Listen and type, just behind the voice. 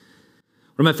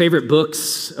One of my favorite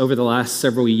books over the last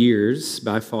several years,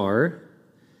 by far,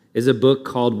 is a book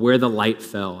called Where the Light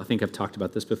Fell. I think I've talked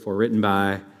about this before, written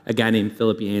by a guy named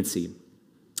Philip Yancey.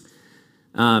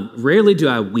 Rarely do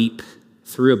I weep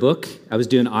through a book. I was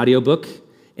doing an audiobook,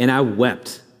 and I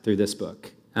wept through this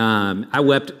book. I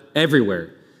wept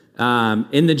everywhere.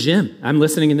 In the gym. I'm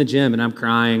listening in the gym, and I'm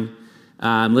crying.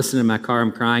 I'm listening in my car,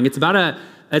 I'm crying. It's about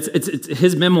it's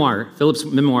his memoir, Philip's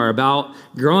memoir, about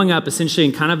growing up essentially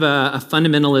in kind of a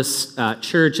fundamentalist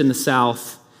church in the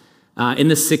South in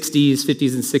the 60s,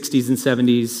 50s and 60s and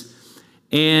 70s.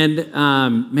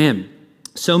 And man,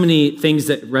 so many things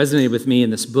that resonated with me in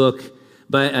this book.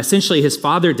 But essentially, his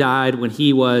father died when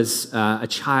he was a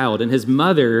child, and his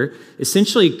mother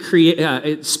essentially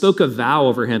spoke a vow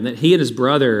over him that he and his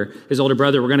brother, his older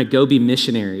brother, were going to go be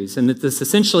missionaries, and that this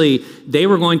essentially, they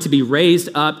were going to be raised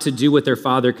up to do what their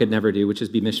father could never do, which is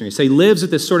be missionaries. So he lives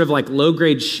with this sort of like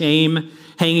low-grade shame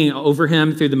hanging over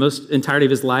him through the entirety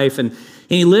of his life, and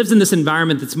he lives in this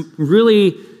environment that's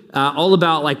really all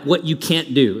about like what you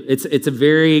can't do. It's a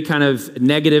very kind of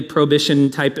negative prohibition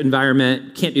type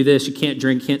environment. Can't do this, you can't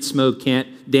drink, can't smoke,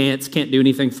 can't dance, can't do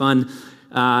anything fun.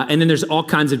 And then there's all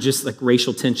kinds of just like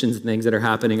racial tensions and things that are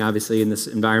happening obviously in this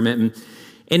environment.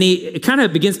 And it kind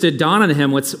of begins to dawn on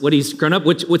him what he's grown up,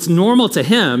 what's normal to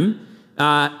him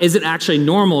isn't actually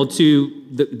normal to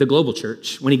the global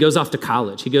church. When he goes off to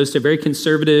college, he goes to a very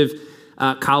conservative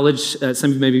college,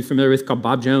 some of you may be familiar with, called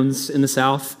Bob Jones in the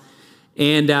South.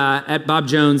 And at Bob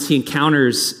Jones, he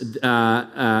encounters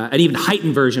an even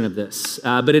heightened version of this,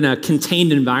 but in a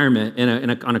contained environment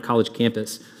on a college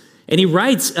campus. And he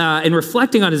writes, in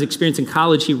reflecting on his experience in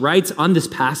college, he writes on this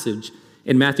passage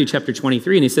in Matthew chapter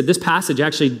 23, and he said this passage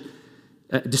actually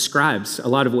describes a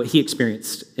lot of what he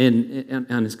experienced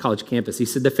on his college campus. He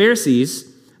said, the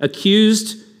Pharisees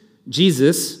accused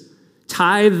Jesus,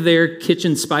 tithe their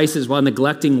kitchen spices while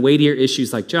neglecting weightier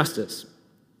issues like justice.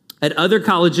 At other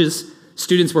colleges,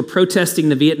 students were protesting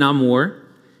the Vietnam War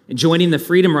and joining the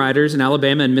Freedom Riders in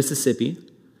Alabama and Mississippi.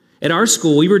 At our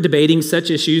school, we were debating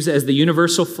such issues as the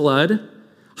universal flood,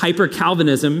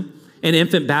 hyper-Calvinism, and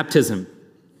infant baptism.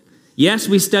 Yes,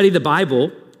 we study the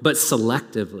Bible, but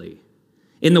selectively.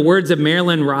 In the words of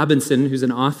Marilyn Robinson, who's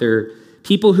an author,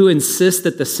 people who insist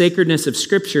that the sacredness of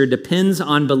Scripture depends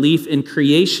on belief in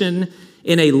creation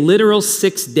in a literal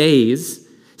 6 days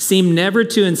seem never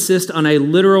to insist on a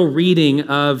literal reading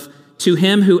of "To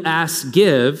him who asks,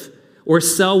 give," or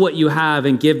 "Sell what you have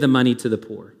and give the money to the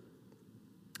poor."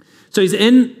 So he's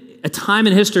in a time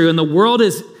in history when the world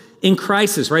is in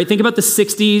crisis, right? Think about the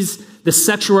 60s. The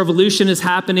sexual revolution is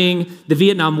happening. The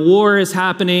Vietnam War is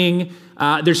happening.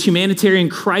 There's humanitarian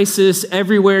crisis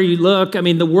everywhere you look. I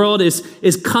mean, the world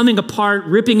is coming apart,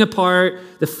 ripping apart.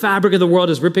 The fabric of the world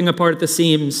is ripping apart at the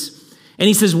seams. And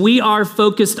he says, we are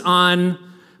focused on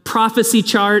prophecy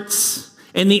charts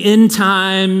and the end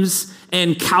times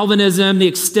and Calvinism, the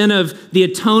extent of the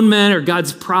atonement or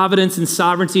God's providence and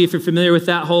sovereignty, if you're familiar with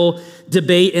that whole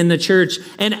debate in the church.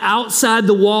 And outside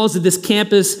the walls of this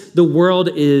campus, the world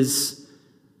is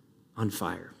on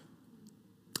fire.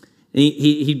 And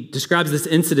he describes this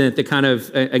incident that kind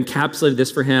of encapsulated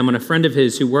this for him when a friend of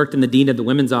his who worked in the dean of the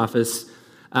women's office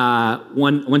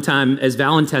one time as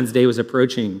Valentine's Day was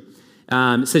approaching,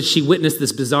 said she witnessed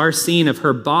this bizarre scene of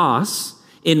her boss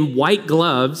in white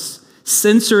gloves,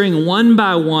 censoring one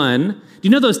by one. Do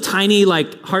you know those tiny,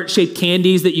 like, heart-shaped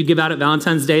candies that you give out at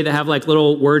Valentine's Day that have, like,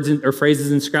 little words or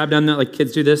phrases inscribed on them? Like,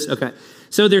 kids do this? Okay.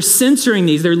 So they're censoring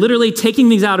these. They're literally taking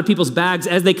these out of people's bags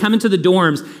as they come into the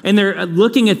dorms, and they're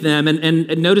looking at them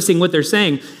and noticing what they're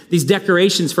saying, these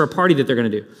decorations for a party that they're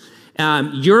going to do.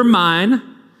 You're mine,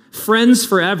 friends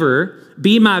forever,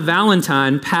 be my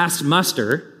Valentine, past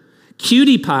muster,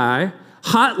 cutie pie,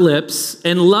 hot lips,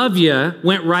 and love ya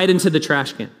went right into the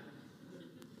trash can.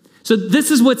 So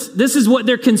this is what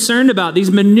they're concerned about,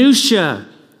 these minutia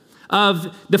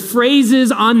of the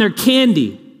phrases on their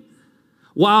candy,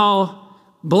 while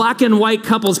black and white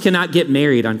couples cannot get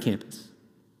married on campus.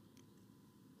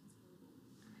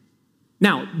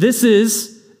 Now, this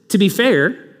is, to be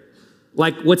fair,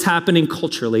 like what's happening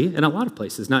culturally in a lot of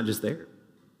places, not just there.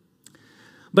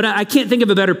 But I can't think of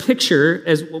a better picture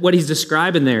as what he's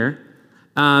describing there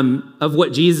of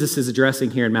what Jesus is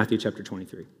addressing here in Matthew chapter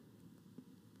 23.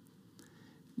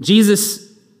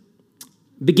 Jesus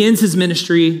begins his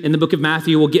ministry in the book of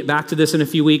Matthew. We'll get back to this in a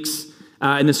few weeks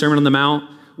in the Sermon on the Mount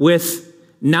with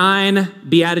 9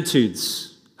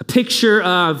 Beatitudes, a picture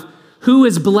of who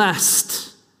is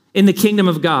blessed in the kingdom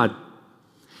of God.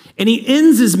 And he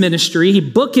ends his ministry, he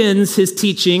bookends his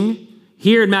teaching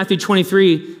here in Matthew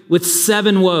 23 with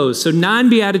 7 woes. So 9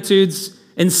 Beatitudes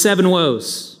and 7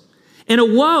 woes. And a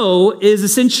woe is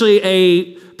essentially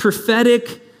a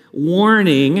prophetic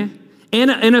warning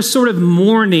and a sort of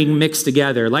mourning mixed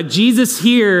together. Like Jesus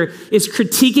here is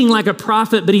critiquing like a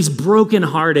prophet, but he's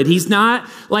brokenhearted. He's not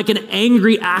like an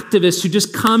angry activist who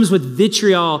just comes with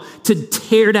vitriol to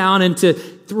tear down and to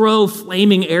throw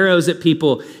flaming arrows at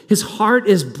people. His heart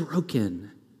is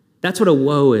broken. That's what a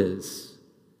woe is.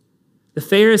 The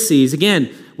Pharisees,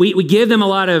 again, we give them a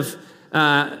lot of,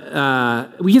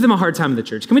 we give them a hard time in the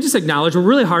church. Can we just acknowledge we're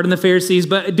really hard on the Pharisees,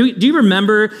 but do you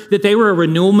remember that they were a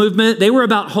renewal movement? They were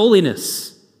about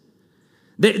holiness.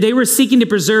 They were seeking to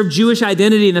preserve Jewish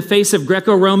identity in the face of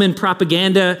Greco-Roman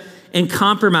propaganda and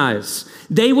compromise.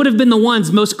 They would have been the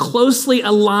ones most closely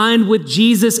aligned with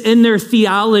Jesus in their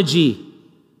theology.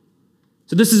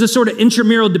 So this is a sort of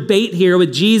intramural debate here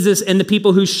with Jesus and the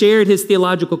people who shared his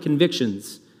theological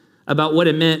convictions about what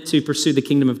it meant to pursue the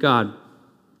kingdom of God.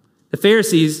 The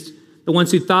Pharisees, the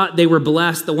ones who thought they were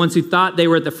blessed, the ones who thought they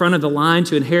were at the front of the line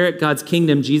to inherit God's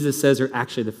kingdom, Jesus says are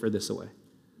actually the furthest away.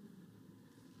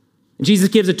 And Jesus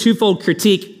gives a twofold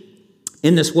critique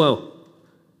in this woe.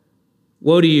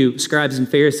 Woe to you, scribes and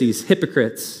Pharisees,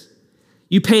 hypocrites.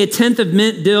 You pay 1/10 of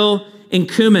mint, dill, and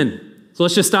cumin. So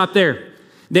let's just stop there.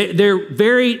 They're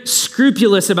very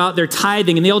scrupulous about their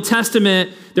tithing. In the Old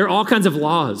Testament, there are all kinds of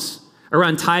laws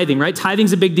around tithing, right?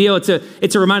 Tithing's a big deal. It's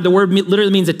a reminder. The word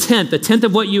literally means 1/10. 1/10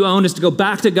 of what you own is to go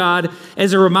back to God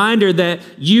as a reminder that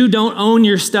you don't own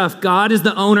your stuff. God is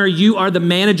the owner. You are the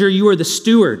manager. You are the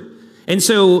steward. And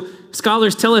so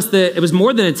scholars tell us that it was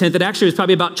more than 1/10. That actually was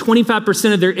probably about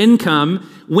 25% of their income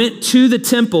went to the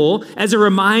temple as a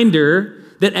reminder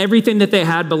that everything that they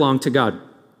had belonged to God.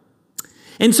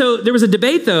 And so there was a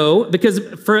debate, though, because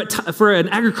for an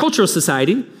agricultural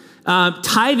society,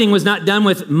 tithing was not done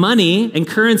with money and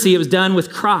currency. It was done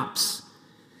with crops.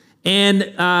 And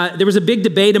there was a big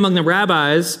debate among the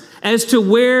rabbis as to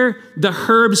where the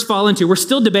herbs fall into. We're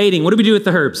still debating. What do we do with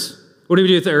the herbs? What do we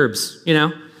do with the herbs? You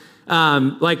know,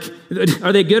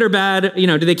 are they good or bad? You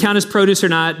know, do they count as produce or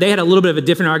not? They had a little bit of a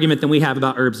different argument than we have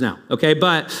about herbs now. Okay,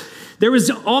 but there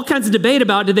was all kinds of debate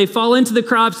about did they fall into the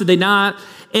crops? Did they not?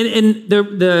 And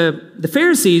the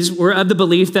Pharisees were of the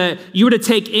belief that you were to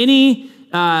take any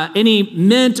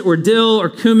mint or dill or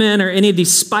cumin or any of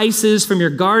these spices from your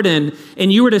garden,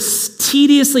 and you were to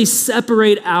tediously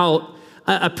separate out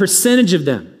a percentage of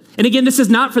them. And again, this is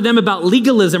not for them about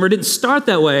legalism, or didn't start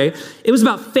that way. It was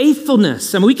about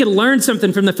faithfulness. I mean, we could learn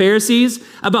something from the Pharisees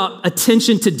about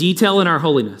attention to detail in our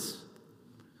holiness.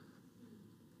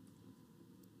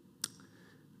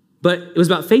 But it was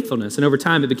about faithfulness, and over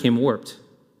time it became warped.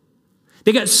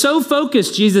 They got so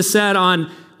focused, Jesus said, on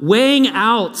weighing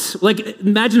out, like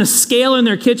imagine a scale in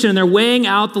their kitchen and they're weighing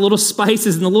out the little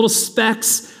spices and the little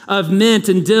specks of mint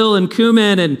and dill and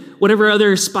cumin and whatever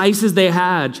other spices they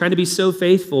had, trying to be so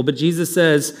faithful. But Jesus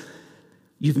says,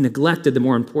 you've neglected the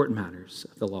more important matters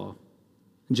of the law: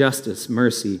 justice,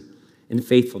 mercy, and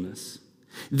faithfulness.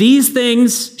 These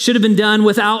things should have been done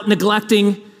without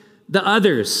neglecting the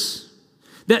others.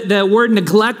 The word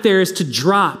neglect there is to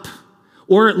drop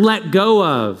or let go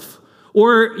of,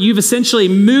 or you've essentially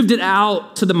moved it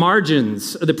out to the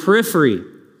margins or the periphery.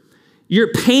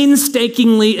 You're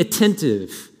painstakingly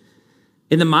attentive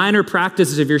in the minor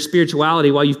practices of your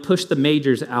spirituality while you've pushed the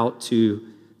majors out to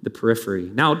the periphery.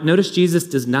 Now, notice Jesus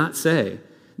does not say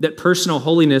that personal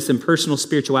holiness and personal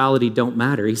spirituality don't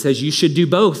matter. He says you should do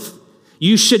both.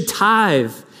 You should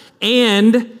tithe,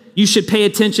 and you should pay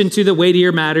attention to the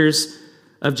weightier matters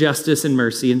of justice and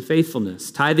mercy and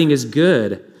faithfulness. Tithing is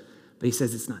good, but he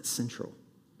says it's not central.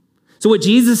 So what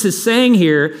Jesus is saying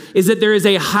here is that there is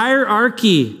a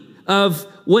hierarchy of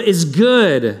what is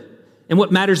good and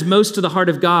what matters most to the heart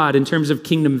of God in terms of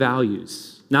kingdom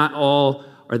values. Not all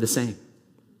are the same.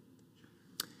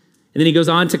 And then he goes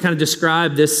on to kind of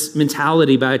describe this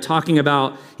mentality by talking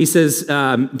about, he says,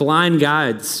 blind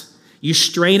guides. You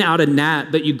strain out a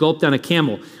gnat, but you gulp down a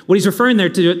camel. What he's referring there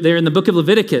in the book of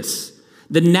Leviticus,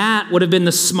 the gnat would have been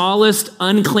the smallest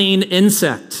unclean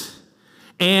insect,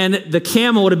 and the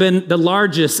camel would have been the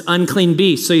largest unclean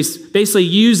beast. So he's basically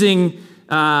using,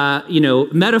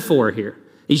 metaphor here.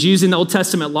 He's using the Old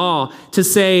Testament law to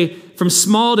say from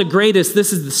small to greatest,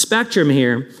 this is the spectrum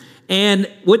here. And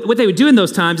what they would do in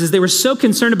those times is they were so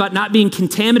concerned about not being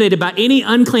contaminated by any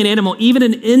unclean animal, even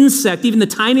an insect, even the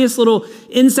tiniest little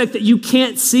insect that you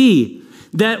can't see,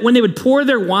 that when they would pour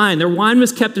their wine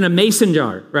was kept in a mason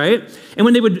jar, right? And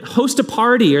when they would host a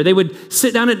party or they would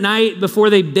sit down at night before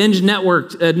they binge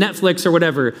Netflix or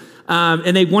whatever,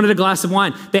 and they wanted a glass of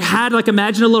wine, they had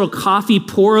imagine a little coffee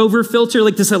pour-over filter,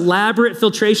 like this elaborate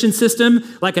filtration system,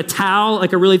 like a towel,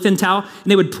 like a really thin towel,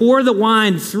 and they would pour the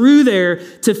wine through there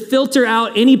to filter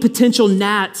out any potential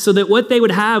gnats so that what they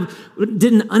would have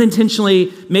didn't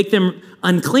unintentionally make them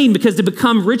unclean, because to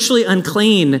become ritually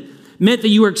unclean meant that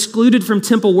you were excluded from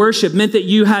temple worship, meant that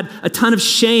you had a ton of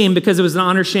shame because it was an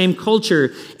honor-shame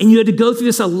culture, and you had to go through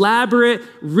this elaborate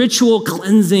ritual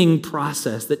cleansing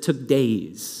process that took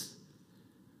days.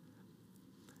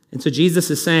 And so Jesus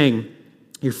is saying,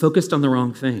 you're focused on the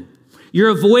wrong thing. You're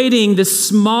avoiding the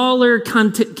smaller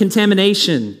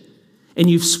contamination,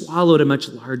 and you've swallowed a much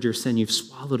larger sin. You've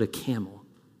swallowed a camel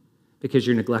because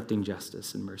you're neglecting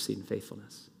justice and mercy and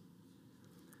faithfulness.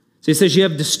 So he says you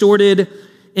have distorted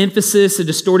emphasis, a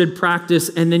distorted practice,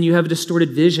 and then you have a distorted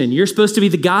vision. You're supposed to be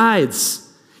the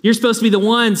guides. You're supposed to be the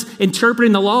ones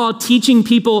interpreting the law, teaching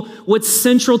people what's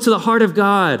central to the heart of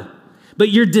God. But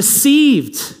you're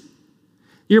deceived.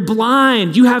 You're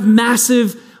blind. You have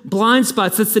massive blind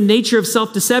spots. That's the nature of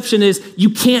self-deception, is you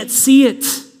can't see it.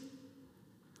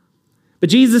 But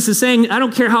Jesus is saying, I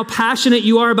don't care how passionate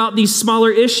you are about these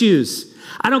smaller issues.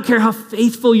 I don't care how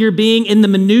faithful you're being in the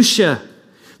minutia.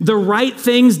 The right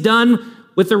things done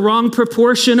with the wrong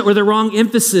proportion or the wrong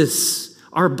emphasis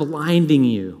are blinding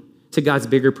you to God's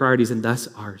bigger priorities, and thus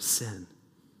our sin.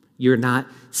 You're not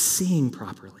seeing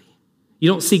properly. You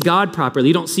don't see God properly.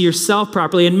 You don't see yourself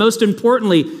properly. And most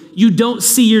importantly, you don't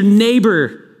see your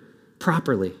neighbor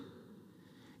properly.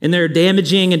 And there are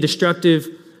damaging and destructive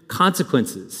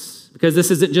consequences, because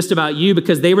this isn't just about you,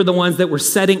 because they were the ones that were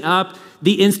setting up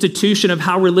the institution of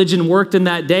how religion worked in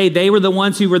that day. They were the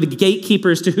ones who were the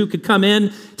gatekeepers to who could come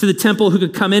in to the temple, who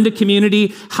could come into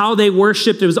community, how they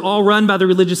worshiped. It was all run by the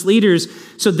religious leaders.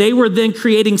 So they were then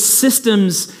creating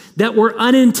systems that were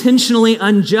unintentionally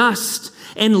unjust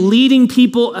and leading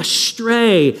people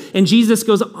astray. And Jesus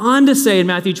goes on to say in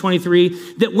Matthew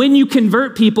 23 that when you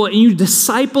convert people and you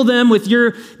disciple them with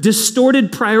your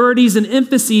distorted priorities and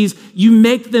emphases, you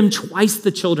make them twice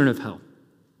the children of hell.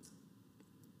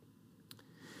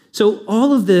 So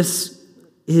all of this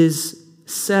is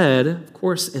said, of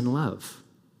course, in love.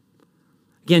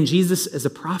 Again, Jesus as a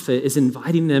prophet is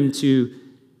inviting them to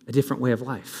a different way of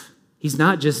life. He's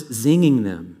not just zinging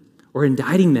them or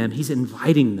indicting them, he's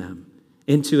inviting them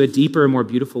into a deeper and more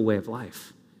beautiful way of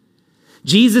life.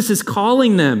 Jesus is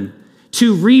calling them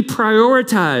to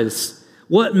reprioritize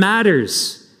what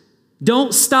matters.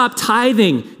 Don't stop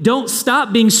tithing. Don't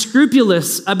stop being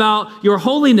scrupulous about your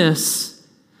holiness,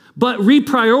 but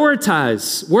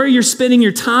reprioritize where you're spending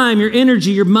your time, your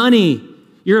energy, your money,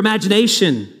 your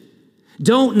imagination.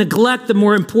 Don't neglect the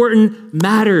more important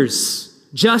matters: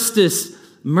 justice,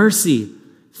 mercy,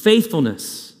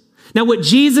 faithfulness. Now, what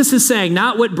Jesus is saying,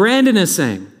 not what Brandon is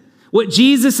saying, what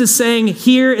Jesus is saying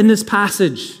here in this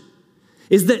passage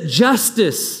is that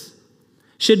justice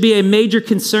should be a major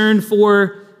concern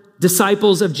for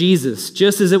disciples of Jesus,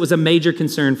 just as it was a major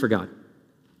concern for God.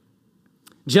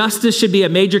 Justice should be a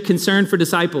major concern for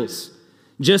disciples,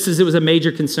 just as it was a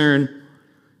major concern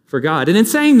for God. And in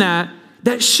saying that,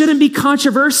 that shouldn't be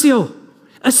controversial,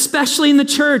 especially in the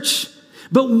church.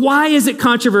 But why is it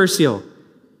controversial?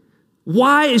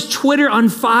 Why is Twitter on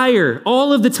fire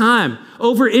all of the time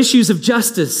over issues of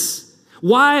justice?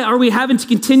 Why are we having to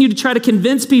continue to try to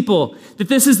convince people that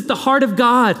this is the heart of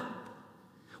God?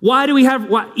 Why do we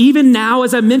have, even now,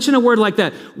 as I mention a word like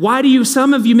that, why do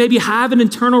some of you maybe have an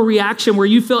internal reaction where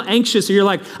you feel anxious, or you're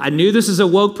like, I knew this is a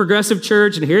woke progressive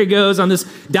church, and here he goes on this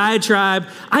diatribe.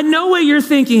 I know what you're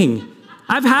thinking.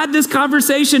 I've had this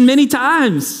conversation many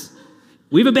times.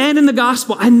 We've abandoned the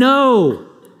gospel. I know.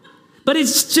 But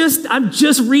I'm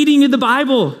just reading you the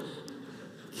Bible.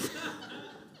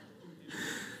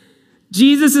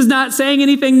 Jesus is not saying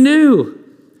anything new.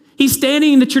 He's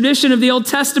standing in the tradition of the Old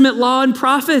Testament law and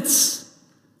prophets.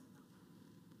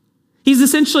 He's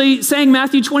essentially saying,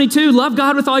 Matthew 22, love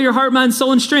God with all your heart, mind,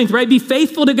 soul, and strength, right? Be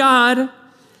faithful to God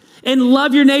and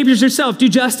love your neighbors yourself. Do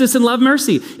justice and love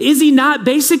mercy. Is he not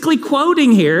basically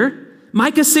quoting here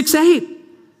Micah 6:8?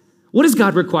 What does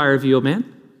God require of you, O man,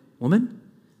 woman?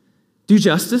 Do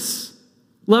justice,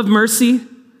 love mercy,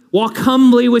 walk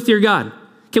humbly with your God.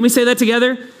 Can we say that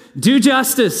together? Do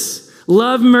justice,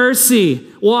 love mercy,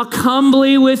 walk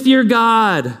humbly with your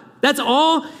God. That's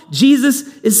all Jesus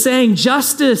is saying.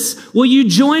 Justice. Will you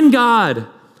join God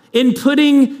in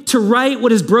putting to right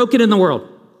what is broken in the world?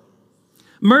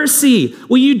 Mercy.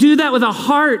 Will you do that with a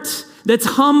heart that's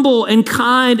humble and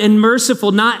kind and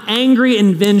merciful, not angry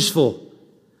and vengeful?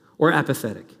 or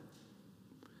apathetic?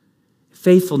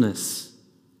 Faithfulness.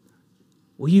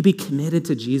 Will you be committed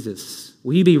to Jesus?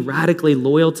 Will you be radically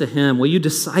loyal to him? Will you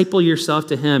disciple yourself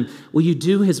to him? Will you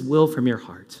do his will from your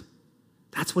heart?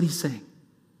 That's what he's saying.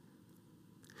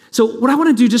 So what I want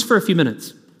to do just for a few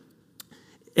minutes,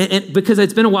 and because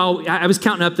it's been a while, I was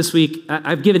counting up this week.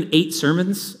 I've given 8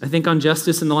 sermons, I think, on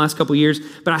justice in the last couple of years,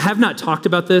 but I have not talked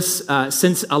about this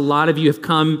since a lot of you have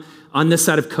come on this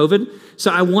side of COVID. So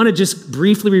I want to just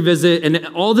briefly revisit, and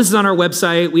all this is on our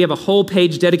website. We have a whole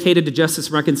page dedicated to justice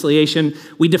and reconciliation.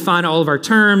 We define all of our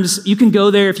terms. You can go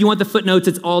there. If you want the footnotes,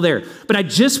 it's all there. But I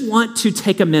just want to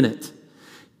take a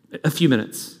few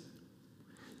minutes,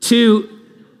 to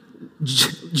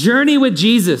journey with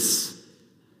Jesus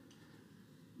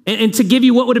and to give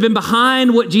you what would have been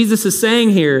behind what Jesus is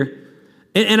saying here.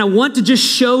 And I want to just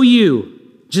show you,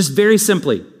 just very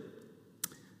simply,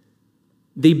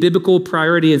 the biblical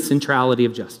priority and centrality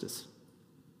of justice.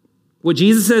 What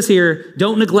Jesus says here,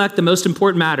 don't neglect the most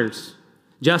important matters: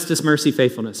 justice, mercy,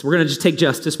 faithfulness. We're going to just take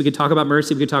justice. We could talk about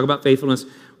mercy. We could talk about faithfulness.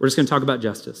 We're just going to talk about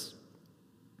justice.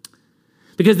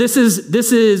 Because this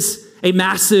is a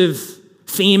massive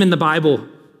theme in the Bible.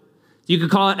 You could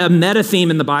call it a meta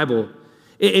theme in the Bible.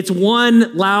 It's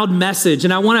one loud message,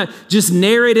 and I want to just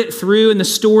narrate it through in the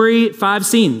story, 5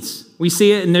 scenes. We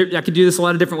see it, and I could do this a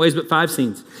lot of different ways, but 5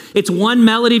 scenes. It's one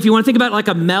melody. If you want to think about it like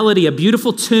a melody, a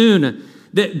beautiful tune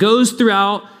that goes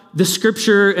throughout the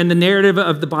scripture and the narrative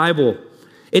of the Bible.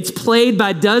 It's played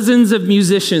by dozens of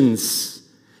musicians,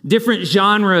 different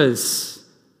genres.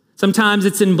 Sometimes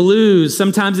it's in blues,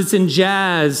 sometimes it's in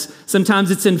jazz, sometimes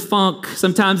it's in funk,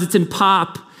 sometimes it's in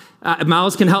pop.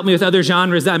 Miles can help me with other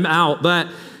genres that I'm out, but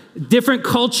different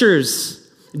cultures,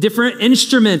 different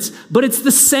instruments, but it's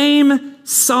the same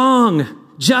song.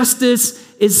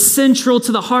 Justice is central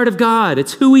to the heart of God.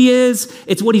 It's who he is,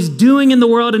 it's what he's doing in the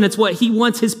world, and it's what he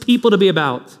wants his people to be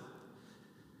about.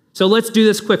 So let's do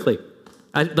this quickly.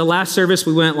 The last service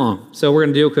we went long, so we're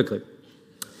going to do it quickly.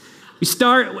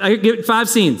 I give 5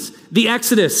 scenes. The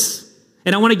Exodus.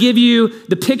 And I want to give you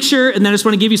the picture, and then I just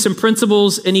want to give you some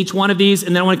principles in each one of these,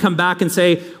 and then I want to come back and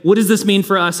say, what does this mean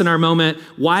for us in our moment?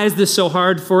 Why is this so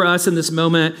hard for us in this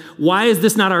moment? Why is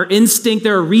this not our instinct?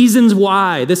 There are reasons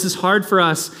why this is hard for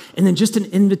us, and then just an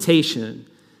invitation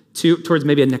towards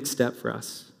maybe a next step for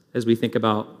us as we think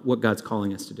about what God's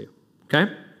calling us to do.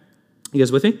 Okay? You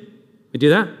guys with me? We do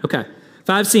that? Okay.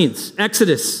 5 scenes.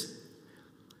 Exodus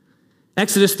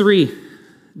 3.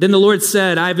 Then the Lord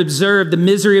said, I have observed the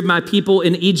misery of my people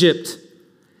in Egypt.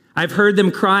 I've heard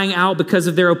them crying out because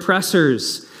of their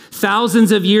oppressors.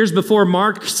 Thousands of years before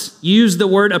Marx used the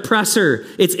word oppressor,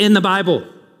 it's in the Bible.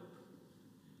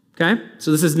 Okay?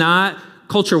 So this is not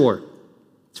culture war.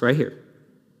 It's right here.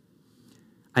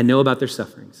 I know about their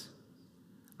sufferings.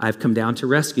 I've come down to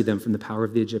rescue them from the power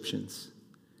of the Egyptians,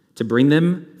 to bring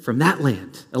them from that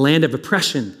land, a land of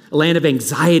oppression, a land of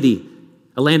anxiety,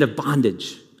 a land of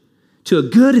bondage, to a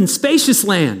good and spacious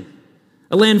land,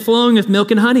 a land flowing with milk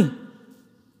and honey.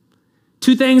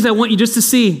 2 things I want you just to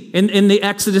see in the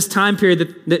Exodus time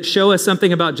period that show us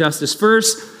something about justice.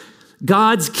 First,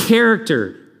 God's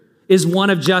character is one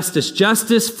of justice.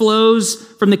 Justice flows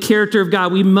from the character of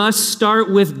God. We must start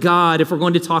with God if we're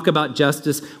going to talk about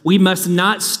justice. We must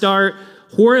not start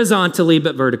horizontally,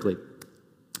 but vertically.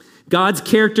 God's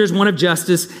character is one of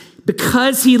justice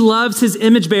because he loves his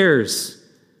image bearers.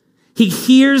 He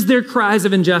hears their cries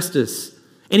of injustice,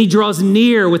 and he draws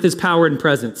near with his power and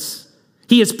presence.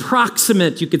 He is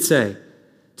proximate, you could say,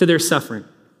 to their suffering.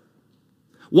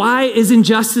 Why is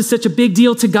injustice such a big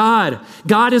deal to God?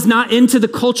 God is not into the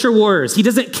culture wars. He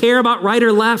doesn't care about right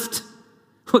or left.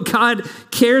 What God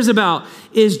cares about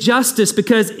is justice,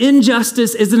 because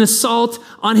injustice is an assault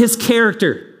on his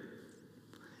character.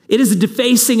 It is a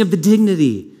defacing of the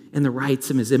dignity and the rights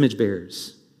of his image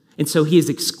bearers. And so he is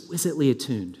exquisitely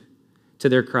attuned to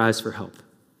their cries for help.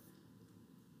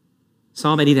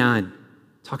 Psalm 89,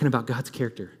 talking about God's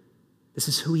character. This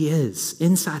is who he is,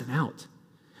 inside and out.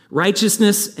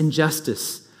 Righteousness and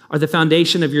justice are the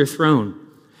foundation of your throne.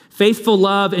 Faithful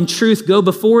love and truth go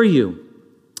before you.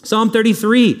 Psalm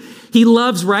 33, he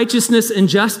loves righteousness and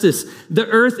justice. The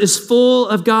earth is full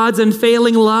of God's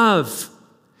unfailing love.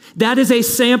 That is a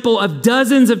sample of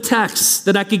dozens of texts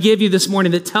that I could give you this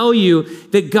morning that tell you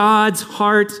that God's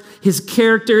heart, his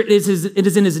character, it is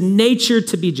in his nature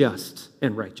to be just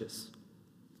and righteous.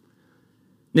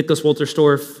 Nicholas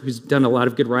Wolterstorff, who's done a lot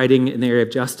of good writing in the area of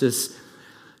justice,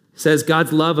 says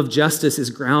God's love of justice is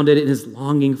grounded in his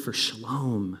longing for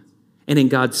shalom and in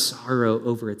God's sorrow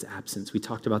over its absence. We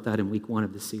talked about that in week 1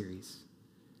 of the series.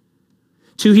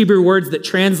 Two Hebrew words that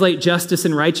translate justice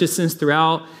and righteousness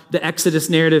throughout the Exodus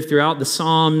narrative, throughout the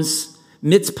Psalms,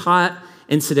 mitzpat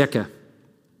and tzedakah.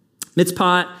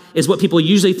 Mitzpat is what people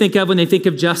usually think of when they think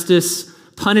of justice,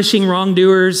 punishing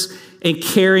wrongdoers and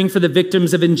caring for the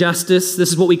victims of injustice. This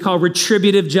is what we call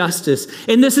retributive justice.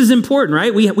 And this is important,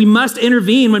 right? We must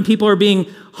intervene when people are being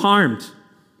harmed.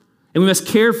 And we must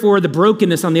care for the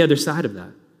brokenness on the other side of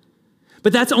that.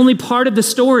 But that's only part of the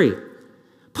story.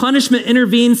 Punishment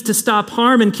intervenes to stop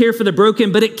harm and care for the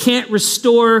broken, but it can't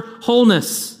restore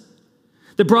wholeness.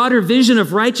 The broader vision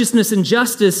of righteousness and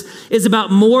justice is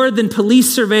about more than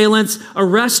police surveillance,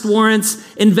 arrest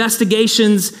warrants,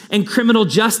 investigations, and criminal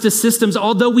justice systems,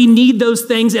 although we need those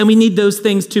things and we need those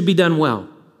things to be done well.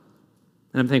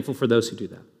 And I'm thankful for those who do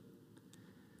that.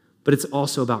 But it's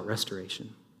also about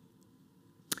restoration.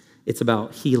 It's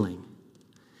about healing.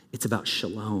 It's about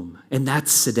shalom. And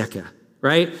that's tzedakah,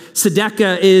 right?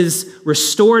 Tzedakah is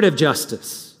restorative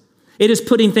justice. It is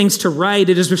putting things to right.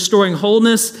 It is restoring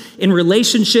wholeness in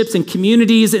relationships and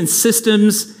communities and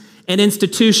systems and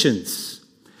institutions.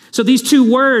 So these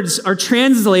two words are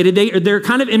translated, they're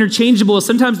kind of interchangeable.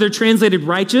 Sometimes they're translated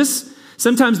righteous.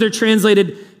 Sometimes they're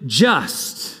translated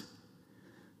just.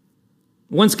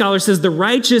 One scholar says the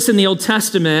righteous in the Old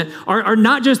Testament are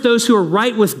not just those who are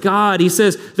right with God. He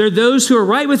says they're those who are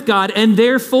right with God and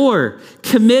therefore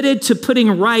committed to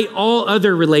putting right all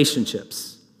other relationships.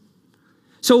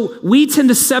 So we tend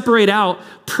to separate out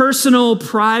personal,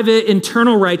 private,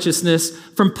 internal righteousness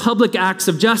from public acts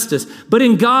of justice. But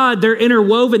in God, they're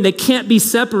interwoven. They can't be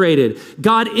separated.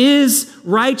 God is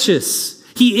righteous.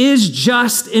 He is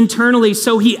just internally,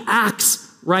 so he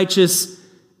acts righteous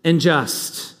and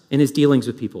just in his dealings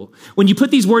with people. When you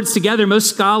put these words together, most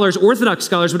scholars, Orthodox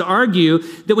scholars, would argue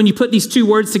that when you put these two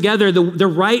words together, the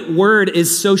right word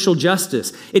is social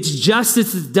justice. It's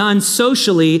justice that's done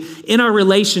socially in our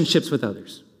relationships with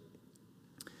others.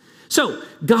 So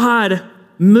God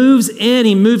moves in,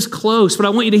 he moves close. What I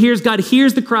want you to hear is God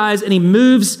hears the cries and he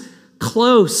moves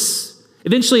close,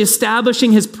 eventually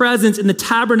establishing his presence in the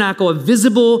tabernacle, a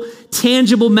visible,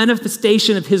 tangible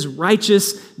manifestation of his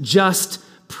righteous, just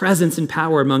presence and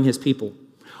power among his people.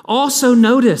 Also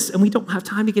notice, and we don't have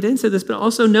time to get into this, but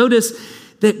also notice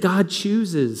that God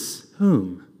chooses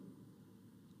whom?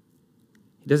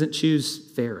 He doesn't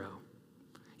choose Pharaoh.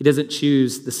 He doesn't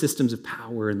choose the systems of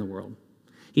power in the world.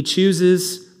 He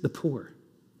chooses the poor.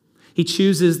 He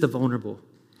chooses the vulnerable.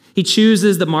 He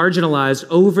chooses the marginalized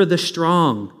over the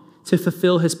strong to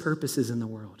fulfill his purposes in the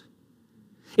world.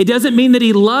 It doesn't mean that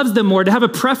he loves them more. To have a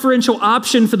preferential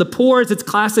option for the poor, as it's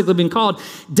classically been called,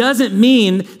 doesn't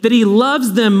mean that he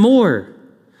loves them more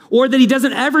or that he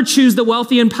doesn't ever choose the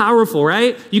wealthy and powerful,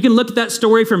 right? You can look at that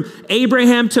story from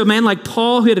Abraham to a man like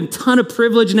Paul who had a ton of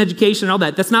privilege and education and all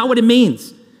that. That's not what it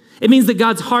means. It means that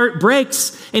God's heart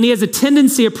breaks and he has a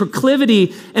tendency, a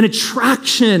proclivity, an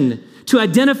attraction to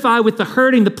identify with the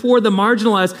hurting, the poor, the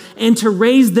marginalized, and to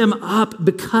raise them up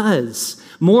because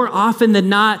more often than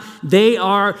not, they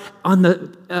are on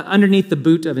the underneath the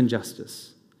boot of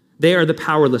injustice. They are the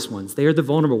powerless ones. They are the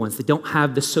vulnerable ones. They don't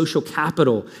have the social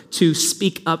capital to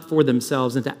speak up for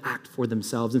themselves and to act for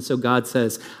themselves. And so God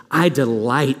says, I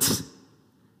delight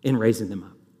in raising them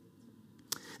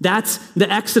up. That's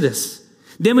the Exodus.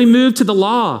 Then we move to the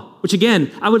law, which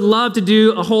again, I would love to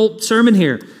do a whole sermon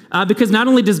here because not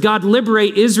only does God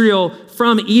liberate Israel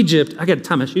from Egypt, I got to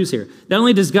tie my shoes here. Not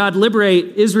only does God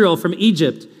liberate Israel from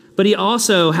Egypt, but he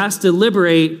also has to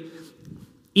liberate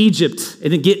Egypt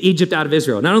and then get Egypt out of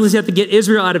Israel. Not only does he have to get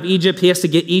Israel out of Egypt, he has to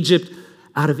get Egypt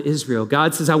out of Israel.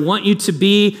 God says, I want you to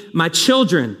be my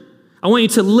children. I want you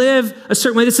to live a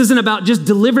certain way. This isn't about just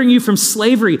delivering you from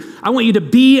slavery. I want you to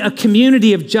be a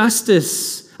community of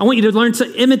justice. I want you to learn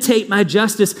to imitate my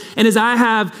justice. And as I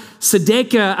have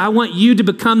tzedakah, I want you to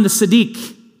become the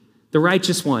tzaddik, the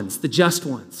righteous ones, the just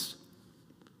ones.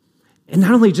 And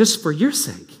not only just for your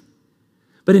sake,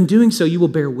 but in doing so, you will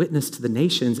bear witness to the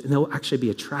nations and they'll actually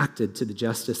be attracted to the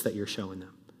justice that you're showing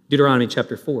them. Deuteronomy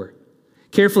chapter 4.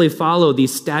 Carefully follow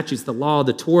these statutes, the law,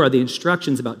 the Torah, the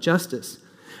instructions about justice.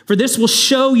 For this will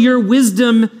show your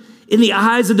wisdom in the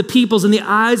eyes of the peoples, in the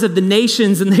eyes of the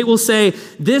nations, and they will say,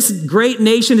 this great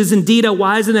nation is indeed a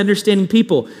wise and understanding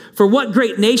people. For what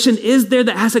great nation is there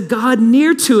that has a God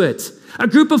near to it? A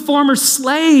group of former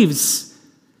slaves.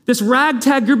 This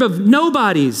ragtag group of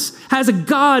nobodies has a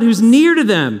God who's near to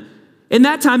them. In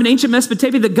that time in ancient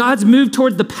Mesopotamia, the gods moved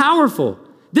towards the powerful.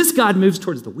 This God moves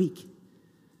towards the weak.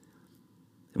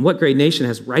 And what great nation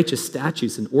has righteous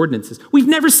statutes and ordinances? We've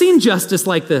never seen justice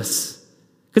like this.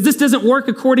 Because this doesn't work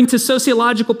according to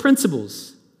sociological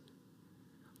principles.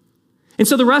 And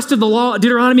so the rest of the law,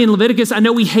 Deuteronomy and Leviticus, I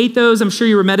know we hate those. I'm sure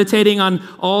you were meditating on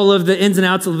all of the ins and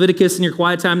outs of Leviticus in your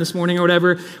quiet time this morning or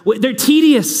whatever. They're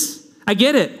tedious. I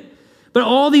get it. But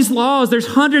all these laws, there's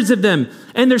hundreds of them,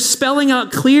 and they're spelling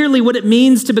out clearly what it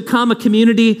means to become a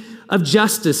community of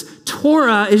justice.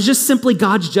 Torah is just simply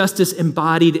God's justice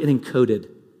embodied and encoded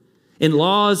in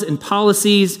laws and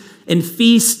policies and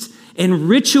feasts and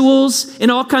rituals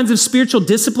and all kinds of spiritual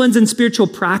disciplines and spiritual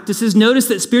practices. Notice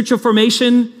that spiritual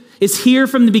formation is here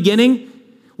from the beginning.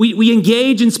 We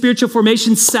engage in spiritual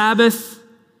formation, Sabbath,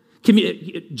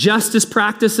 justice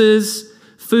practices,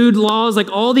 food laws,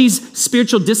 like all these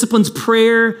spiritual disciplines,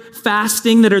 prayer,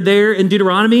 fasting that are there in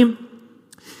Deuteronomy.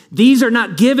 These are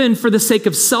not given for the sake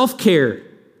of self-care.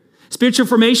 Spiritual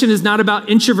formation is not about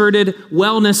introverted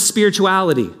wellness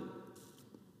spirituality.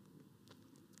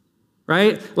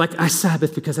 Right? Like I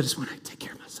Sabbath because I just want to take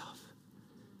care of myself.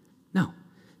 No.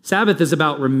 Sabbath is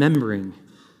about remembering.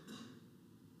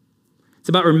 It's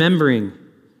about remembering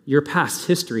your past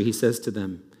history, he says to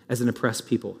them, as an oppressed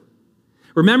people.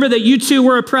 Remember that you too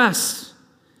were oppressed.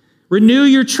 Renew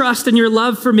your trust and your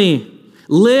love for me.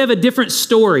 Live a different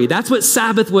story. That's what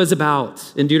Sabbath was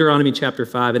about in Deuteronomy chapter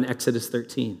 5 and Exodus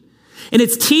 13. And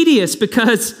it's tedious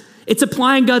because it's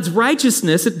applying God's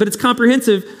righteousness, but it's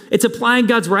comprehensive. It's applying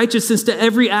God's righteousness to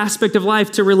every aspect of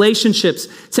life, to relationships,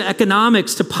 to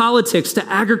economics, to politics, to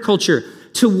agriculture,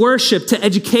 to worship, to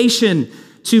education,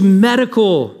 to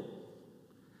medical.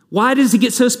 Why does he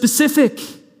get so specific?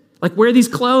 Like, wear these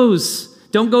clothes.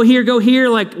 Don't go here, go here.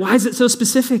 Like, why is it so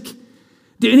specific?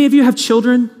 Do any of you have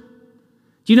children?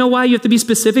 Do you know why you have to be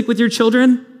specific with your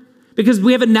children? Because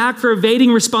we have a knack for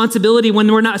evading responsibility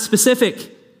when we're not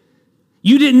specific.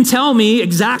 You didn't tell me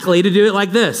exactly to do it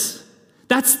like this.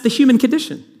 That's the human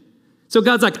condition. So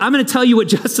God's like, I'm going to tell you what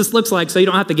justice looks like so you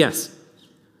don't have to guess.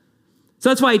 So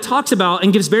that's why he talks about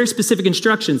and gives very specific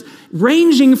instructions,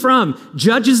 ranging from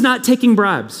judges not taking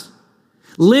bribes,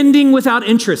 lending without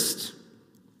interest,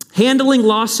 handling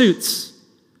lawsuits,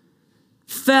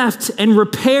 theft and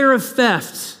repair of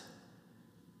theft,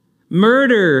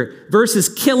 murder versus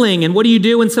killing, and what do you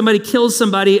do when somebody kills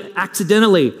somebody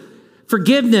accidentally?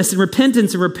 Forgiveness and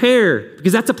repentance and repair,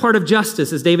 because that's a part of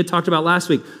justice, as David talked about last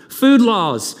week. Food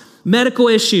laws, medical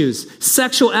issues,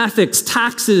 sexual ethics,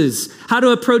 taxes, how to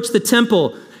approach the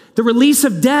temple, the release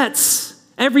of debts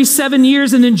every 7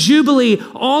 years, and in Jubilee,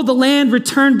 all the land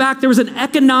returned back. There was an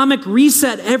economic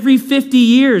reset every 50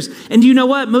 years. And do you know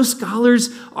what? Most scholars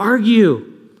argue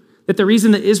that the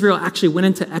reason that Israel actually went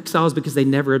into exile is because they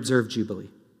never observed Jubilee.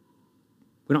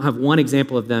 We don't have one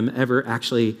example of them ever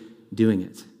actually doing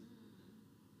it.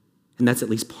 And that's at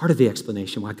least part of the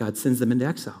explanation why God sends them into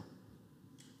exile.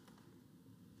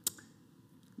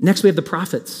 Next, we have the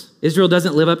prophets. Israel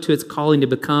doesn't live up to its calling to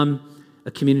become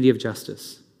a community of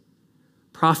justice.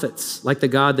 Prophets, like the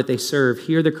God that they serve,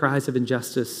 hear the cries of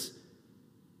injustice,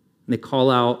 and they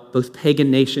call out both pagan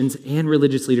nations and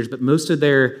religious leaders, but most of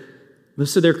their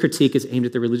critique is aimed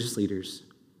at the religious leaders.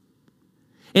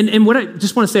 And what I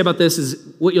just want to say about this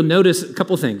is what you'll notice, a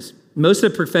couple things. Most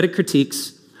of the prophetic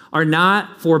critiques are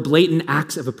not for blatant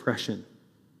acts of oppression.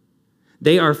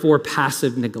 They are for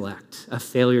passive neglect, a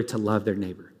failure to love their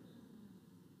neighbor.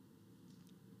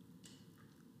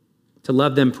 To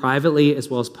love them privately as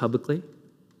well as publicly.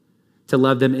 To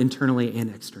love them internally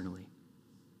and externally.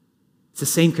 It's the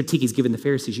same critique he's given the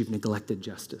Pharisees. You've neglected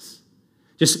justice.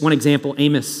 Just one example,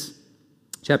 Amos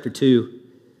chapter 2.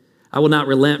 I will not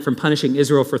relent from punishing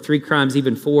Israel for 3 crimes,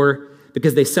 even 4,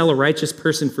 because they sell a righteous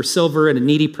person for silver and a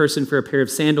needy person for a pair of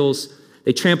sandals.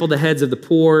 They trample the heads of the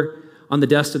poor on the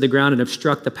dust of the ground and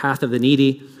obstruct the path of the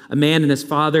needy. A man and his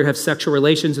father have sexual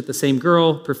relations with the same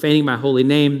girl, profaning my holy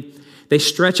name. They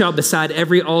stretch out beside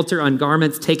every altar on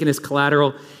garments taken as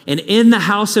collateral, and in the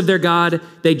house of their God,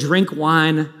 they drink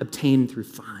wine obtained through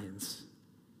fines.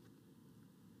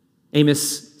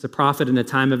 Amos is a prophet in a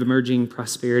time of emerging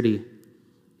prosperity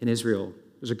in Israel.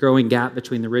 There's a growing gap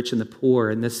between the rich and the poor,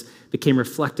 and this became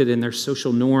reflected in their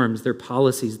social norms, their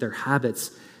policies, their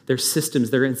habits, their systems,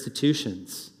 their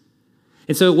institutions.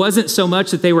 And so it wasn't so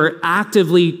much that they were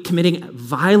actively committing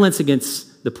violence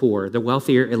against the poor, the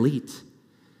wealthier elite.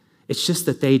 It's just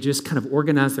that they just kind of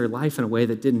organized their life in a way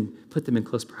that didn't put them in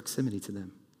close proximity to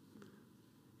them.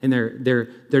 And their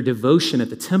devotion at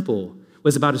the temple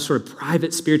was about a sort of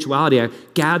private spirituality. I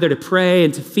gather to pray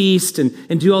and to feast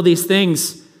and do all these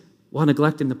things while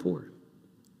neglecting the poor.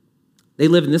 They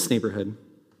lived in this neighborhood,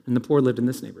 and the poor lived in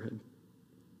this neighborhood.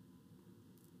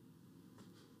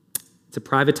 It's a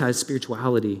privatized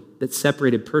spirituality that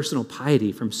separated personal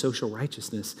piety from social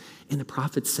righteousness. And the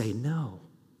prophets say, no.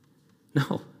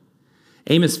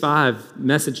 Amos 5,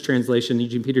 Message translation,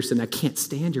 Eugene Peterson, I can't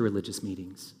stand your religious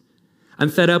meetings. I'm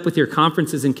fed up with your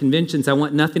conferences and conventions. I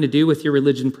want nothing to do with your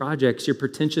religion projects, your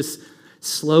pretentious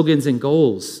slogans and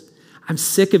goals. I'm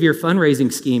sick of your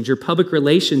fundraising schemes, your public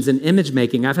relations and image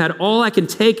making. I've had all I can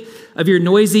take of your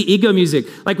noisy ego music.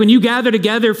 Like when you gather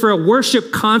together for a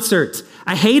worship concert,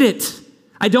 I hate it.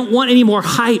 I don't want any more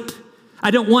hype. I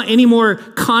don't want any more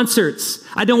concerts.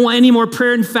 I don't want any more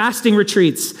prayer and fasting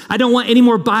retreats. I don't want any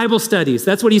more Bible studies.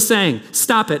 That's what he's saying.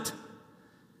 Stop it.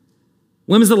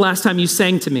 When was the last time you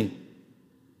sang to me?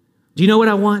 Do you know what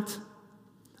I want?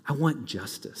 I want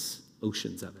justice,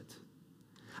 oceans of it.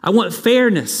 I want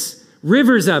fairness,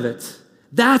 rivers of it.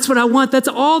 That's what I want. That's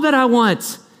all that I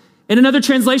want. In another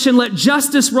translation, let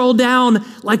justice roll down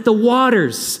like the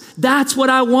waters. That's what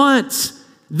I want.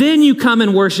 Then you come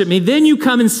and worship me. Then you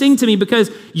come and sing to me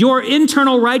because your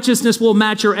internal righteousness will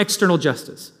match your external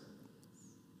justice.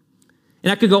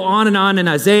 And I could go on in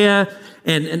Isaiah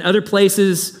and other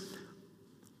places,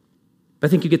 but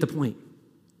I think you get the point.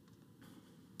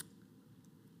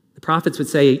 The prophets would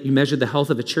say you measure the health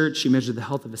of a church, you measure the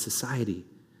health of a society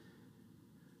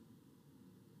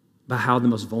by how the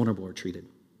most vulnerable are treated.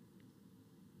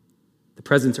 The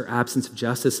presence or absence of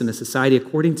justice in a society,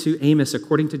 according to Amos,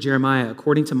 according to Jeremiah,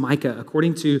 according to Micah,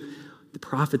 according to the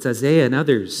prophets Isaiah and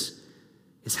others,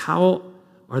 is how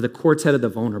are the quartet of the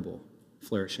vulnerable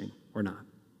flourishing or not?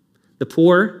 The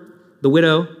poor, the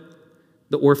widow,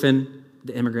 the orphan,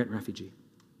 the immigrant and refugee.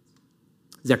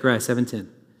 Zechariah 7:10,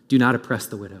 do not oppress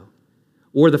the widow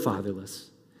or the fatherless,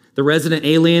 the resident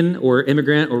alien or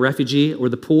immigrant or refugee or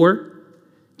the poor.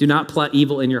 Do not plot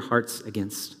evil in your hearts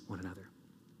against one another.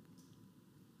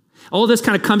 All of this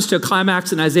kind of comes to a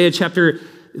climax in Isaiah chapter,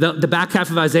 the back half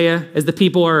of Isaiah, as the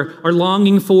people are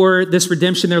longing for this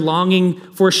redemption. They're longing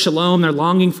for shalom. They're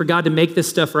longing for God to make this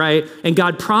stuff right. And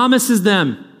God promises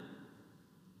them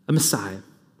a Messiah.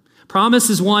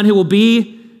 Promises one who will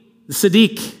be the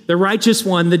Siddiq, the righteous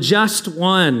one, the just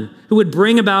one, who would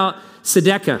bring about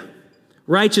tzedakah,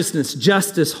 righteousness,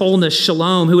 justice, wholeness,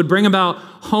 shalom, who would bring about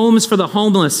homes for the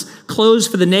homeless, clothes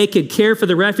for the naked, care for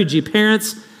the refugee,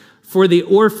 parents for the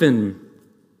orphan.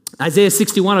 Isaiah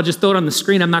 61, I'll just throw it on the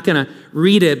screen. I'm not going to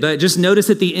read it, but just notice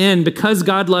at the end, because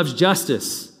God loves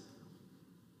justice,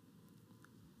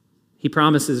 he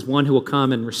promises one who will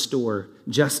come and restore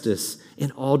justice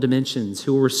in all dimensions,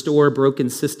 who will restore broken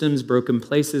systems, broken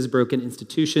places, broken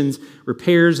institutions,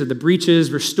 repairs of the breaches,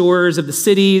 restorers of the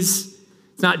cities.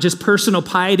 It's not just personal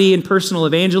piety and personal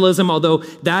evangelism, although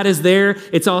that is there.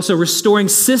 It's also restoring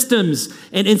systems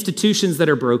and institutions that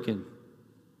are broken.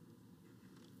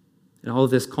 And all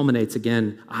of this culminates,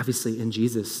 again, obviously, in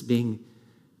Jesus being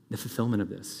the fulfillment of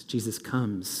this. Jesus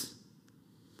comes.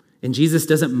 And Jesus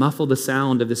doesn't muffle the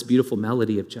sound of this beautiful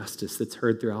melody of justice that's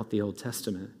heard throughout the Old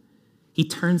Testament. He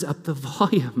turns up the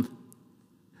volume,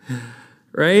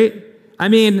 right? I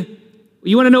mean,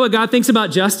 you want to know what God thinks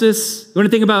about justice? You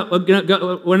want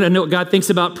to know what God thinks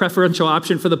about preferential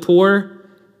option for the poor?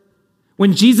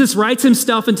 When Jesus writes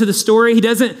himself into the story, he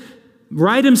doesn't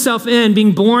write himself in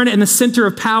being born in the center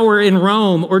of power in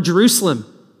Rome or Jerusalem.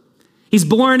 He's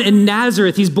born in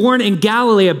Nazareth. He's born in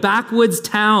Galilee, a backwoods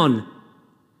town.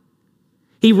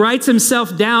 He writes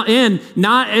himself down in,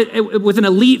 not with an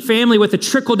elite family with a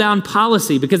trickle-down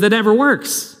policy, because that never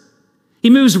works. He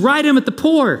moves right in with the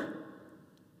poor.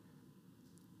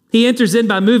 He enters in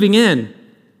by moving in.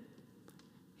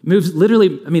 He moves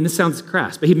literally, I mean, this sounds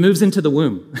crass, but he moves into the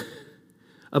womb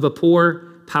of a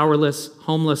poor, powerless,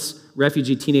 homeless,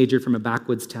 refugee teenager from a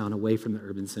backwoods town away from the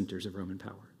urban centers of Roman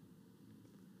power.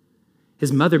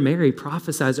 His mother Mary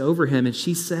prophesies over him, and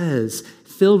she says,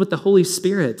 filled with the Holy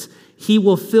Spirit, he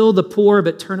will fill the poor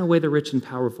but turn away the rich and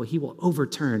powerful. He will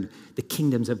overturn the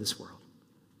kingdoms of this world.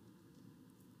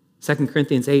 2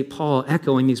 Corinthians 8, Paul,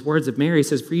 echoing these words of Mary,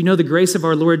 says, for you know the grace of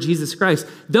our Lord Jesus Christ,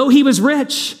 though he was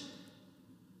rich,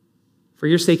 for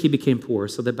your sake he became poor,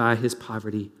 so that by his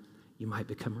poverty you might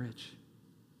become rich.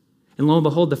 And lo and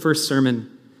behold, the first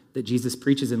sermon that Jesus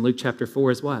preaches in Luke chapter 4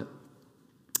 is what?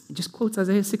 He just quotes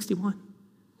Isaiah 61.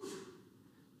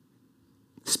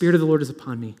 The Spirit of the Lord is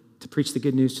upon me to preach the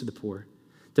good news to the poor,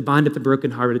 to bind up the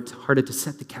brokenhearted, to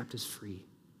set the captives free.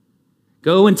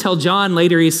 Go and tell John,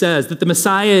 later he says, that the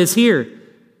Messiah is here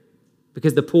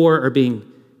because the poor are being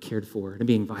cared for and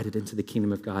being invited into the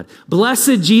kingdom of God.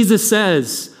 Blessed, Jesus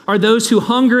says, are those who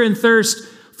hunger and thirst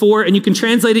for, and you can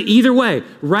translate it either way,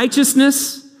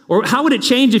 righteousness, or how would it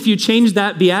change if you changed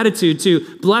that beatitude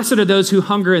to blessed are those who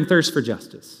hunger and thirst for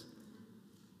justice?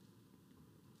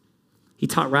 He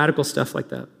taught radical stuff like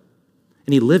that,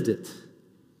 and he lived it.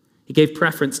 He gave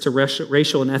preference to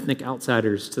racial and ethnic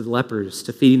outsiders, to the lepers,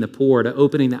 to feeding the poor, to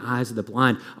opening the eyes of the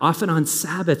blind, often on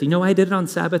Sabbath. You know why he did it on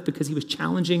Sabbath? Because he was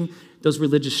challenging those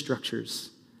religious structures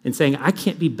and saying, I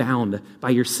can't be bound by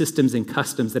your systems and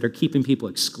customs that are keeping people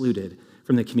excluded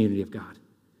from the community of God.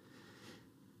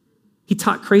 He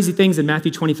taught crazy things in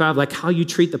Matthew 25, like how you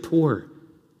treat the poor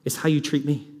is how you treat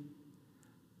me.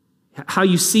 How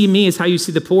you see me is how you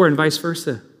see the poor, and vice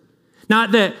versa.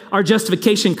 Not that our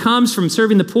justification comes from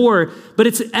serving the poor, but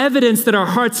it's evidence that our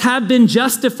hearts have been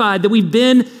justified, that we've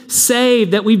been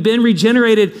saved, that we've been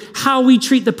regenerated. How we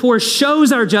treat the poor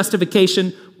shows our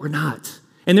justification or not.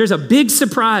 And there's a big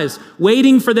surprise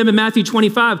waiting for them in Matthew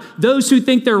 25. Those who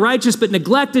think they're righteous but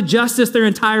neglected justice their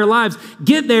entire lives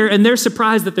get there and they're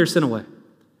surprised that they're sent away.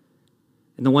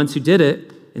 And the ones who did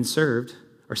it and served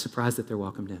are surprised that they're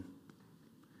welcomed in.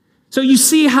 So you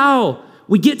see how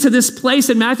we get to this place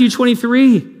in Matthew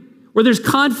 23 where there's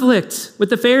conflict with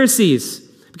the Pharisees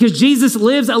because Jesus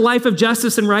lives a life of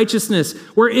justice and righteousness.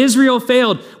 Where Israel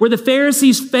failed, where the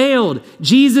Pharisees failed,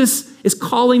 Jesus is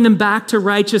calling them back to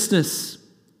righteousness.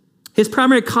 His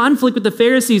primary conflict with the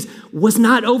Pharisees was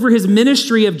not over his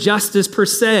ministry of justice per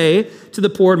se to the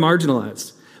poor and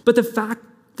marginalized, but the fact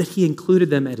that he included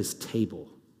them at his table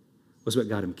was what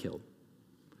got him killed.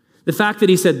 The fact that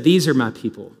he said, these are my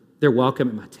people. They're welcome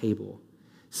at my table.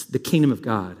 The kingdom of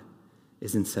God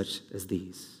is in such as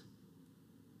these.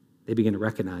 They begin to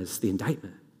recognize the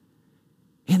indictment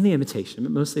and the imitation,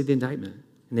 but mostly the indictment.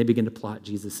 And they begin to plot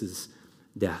Jesus'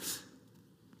 death.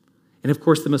 And of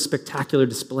course, the most spectacular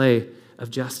display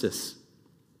of justice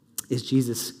is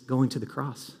Jesus going to the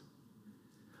cross.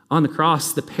 On the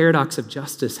cross, the paradox of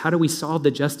justice, how do we solve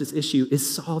the justice issue,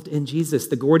 is solved in Jesus.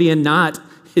 The Gordian knot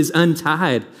is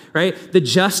untied, right? The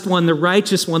just one, the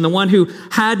righteous one, the one who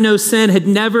had no sin, had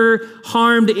never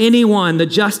harmed anyone, the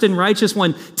just and righteous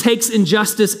one, takes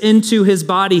injustice into his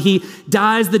body. He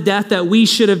dies the death that we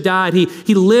should have died.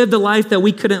 He lived the life that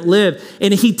we couldn't live.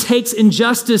 And he takes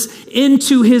injustice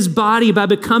into his body by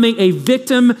becoming a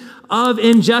victim of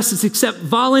injustice, except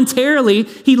voluntarily,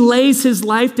 he lays his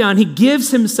life down. He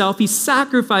gives himself, he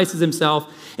sacrifices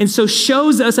himself, and so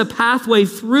shows us a pathway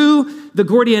through the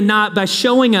Gordian knot by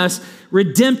showing us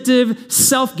redemptive,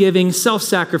 self-giving,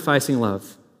 self-sacrificing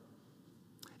love.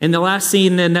 And the last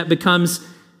scene then that becomes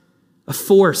a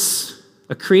force,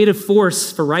 a creative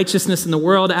force for righteousness in the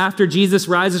world. After Jesus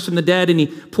rises from the dead and he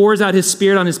pours out his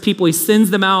spirit on his people, he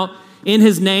sends them out in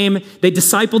his name. They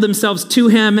disciple themselves to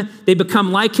him. They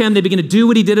become like him. They begin to do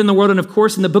what he did in the world. And of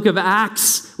course, in the book of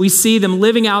Acts, we see them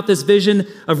living out this vision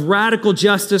of radical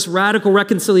justice, radical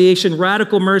reconciliation,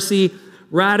 radical mercy,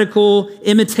 radical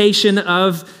imitation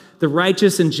of the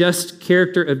righteous and just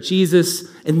character of Jesus.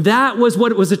 And that was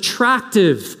what was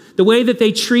attractive. The way that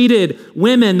they treated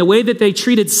women, the way that they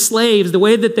treated slaves, the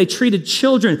way that they treated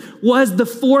children was the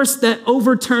force that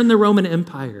overturned the Roman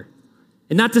Empire.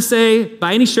 And not to say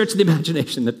by any stretch of the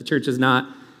imagination that the church is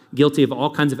not guilty of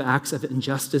all kinds of acts of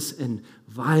injustice and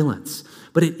violence,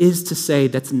 but it is to say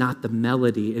that's not the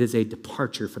melody. It is a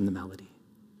departure from the melody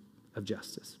of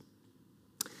justice.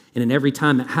 And in every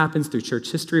time that happens through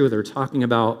church history, whether we're talking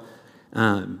about,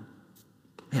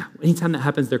 anytime that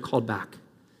happens, they're called back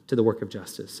to the work of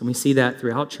justice. And we see that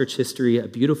throughout church history, a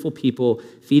beautiful people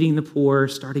feeding the poor,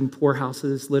 starting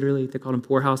poorhouses, literally, they called them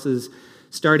poorhouses,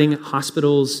 starting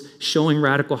hospitals, showing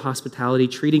radical hospitality,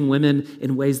 treating women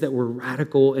in ways that were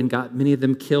radical and got many of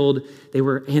them killed. They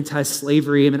were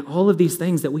anti-slavery. I mean, all of these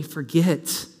things that we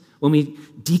forget when we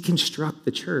deconstruct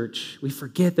the church. We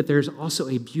forget that there's also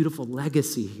a beautiful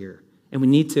legacy here, and we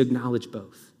need to acknowledge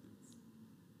both.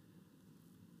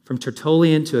 From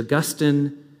Tertullian to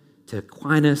Augustine to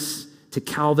Aquinas to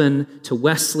Calvin to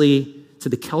Wesley to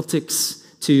the Celtics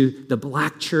to the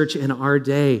Black church in our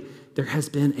day, there has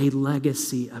been a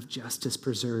legacy of justice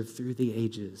preserved through the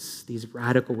ages. These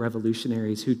radical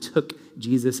revolutionaries who took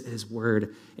Jesus at his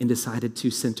word and decided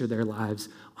to center their lives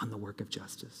on the work of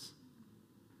justice.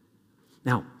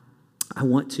 Now, I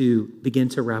want to begin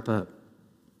to wrap up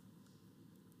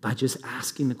by just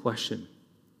asking the question,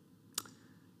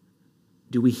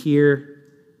 do we hear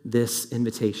this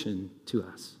invitation to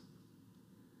us?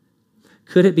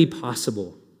 Could it be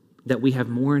possible that we have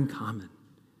more in common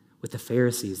with the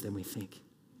Pharisees than we think?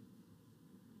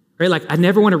 Right? Like, I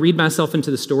never want to read myself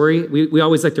into the story. We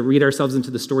always like to read ourselves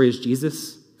into the story as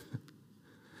Jesus.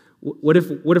 What if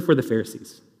we're the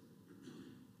Pharisees?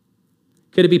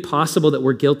 Could it be possible that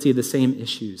we're guilty of the same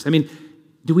issues? I mean,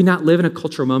 do we not live in a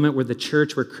cultural moment where the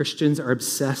church, where Christians are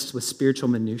obsessed with spiritual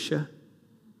minutia?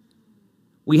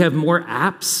 We have more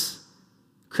apps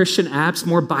Christian apps,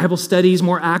 more Bible studies,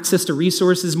 more access to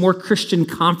resources, more Christian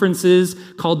conferences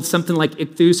called something like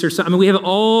Ichthus or something. I mean, we have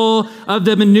all of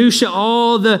the minutia,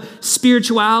 all the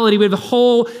spirituality. We have a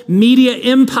whole media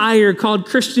empire called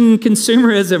Christian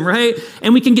consumerism, right?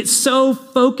 And we can get so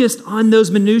focused on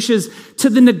those minutiae to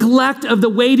the neglect of the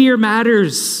weightier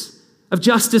matters of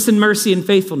justice and mercy and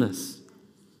faithfulness.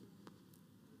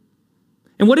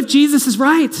 And what if Jesus is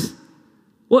right?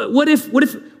 What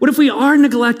if we are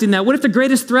neglecting that? What if the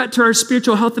greatest threat to our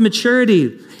spiritual health and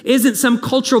maturity isn't some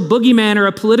cultural boogeyman or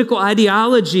a political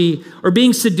ideology or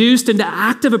being seduced into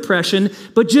active oppression,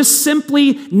 but just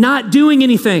simply not doing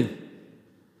anything?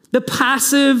 The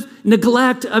passive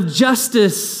neglect of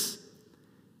justice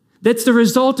that's the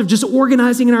result of just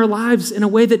organizing in our lives in a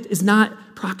way that is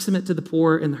not proximate to the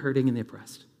poor and the hurting and the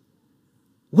oppressed.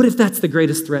 What if that's the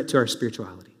greatest threat to our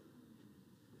spirituality?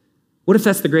 What if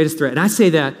that's the greatest threat? And I say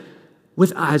that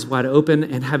with eyes wide open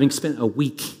and having spent a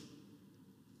week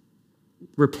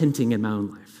repenting in my own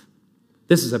life.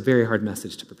 This is a very hard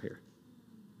message to prepare.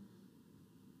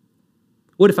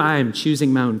 What if I am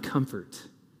choosing my own comfort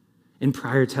and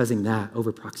prioritizing that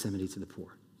over proximity to the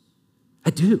poor?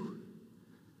 I do.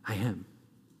 I am.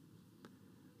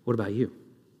 What about you?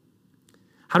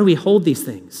 How do we hold these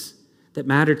things that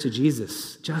matter to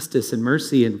Jesus, justice and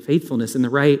mercy and faithfulness, in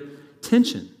the right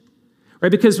tension? Right,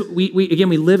 because we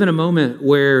live in a moment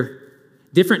where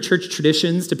different church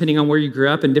traditions, depending on where you grew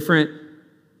up, and different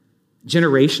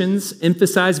generations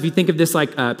emphasize, if you think of this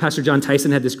like Pastor John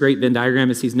Tyson had this great Venn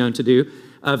diagram, as he's known to do,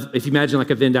 of if you imagine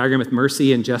like a Venn diagram with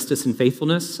mercy and justice and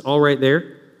faithfulness, all right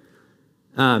there.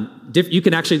 You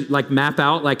can actually like map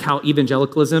out like how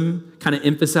evangelicalism kind of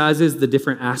emphasizes the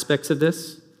different aspects of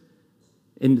this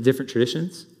in the different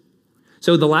traditions.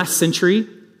 So the last century,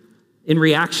 in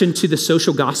reaction to the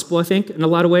social gospel, I think, in a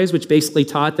lot of ways, which basically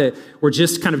taught that we're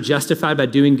just kind of justified by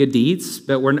doing good deeds,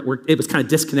 but it was kind of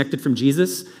disconnected from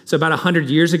Jesus. So about 100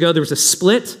 years ago, there was a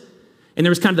split, and there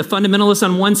was kind of the fundamentalists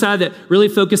on one side that really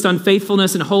focused on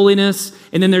faithfulness and holiness,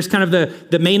 and then there's kind of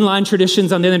the mainline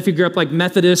traditions on the other end. If you grew up like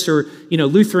Methodist or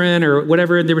Lutheran or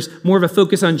whatever, and there was more of a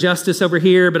focus on justice over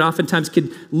here, but oftentimes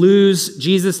could lose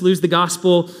Jesus, lose the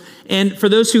gospel. And for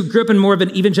those who grew up in more of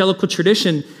an evangelical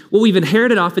tradition, what we've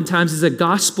inherited oftentimes is a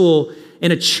gospel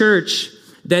and a church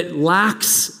that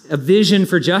lacks a vision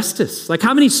for justice. Like,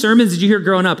 how many sermons did you hear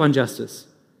growing up on justice?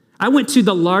 I went to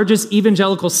the largest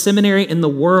evangelical seminary in the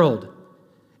world,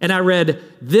 and I read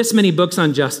this many books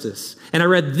on justice, and I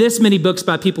read this many books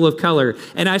by people of color,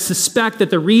 and I suspect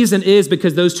that the reason is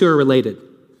because those two are related.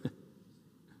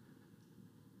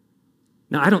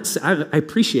 Now, I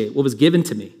appreciate what was given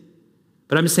to me,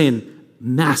 but I'm just saying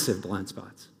massive blind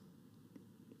spots.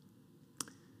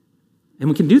 And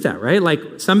we can do that, right? Like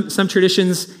some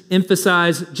traditions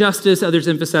emphasize justice, others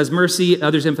emphasize mercy,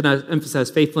 others emphasize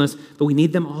faithfulness, but we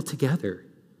need them all together.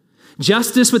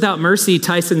 Justice without mercy,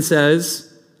 Tyson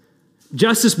says,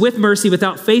 justice with mercy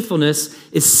without faithfulness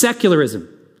is secularism.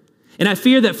 And I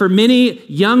fear that for many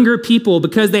younger people,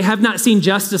 because they have not seen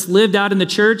justice lived out in the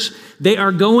church,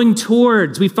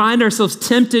 we find ourselves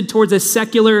tempted towards a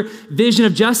secular vision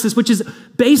of justice, which is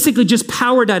basically just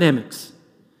power dynamics.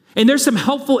 And there's some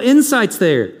helpful insights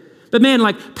there. But man,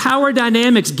 like power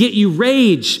dynamics get you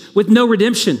rage with no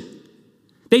redemption.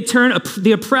 They turn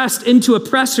the oppressed into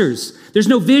oppressors. There's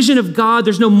no vision of God.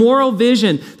 There's no moral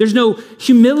vision. There's no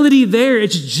humility there.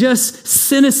 It's just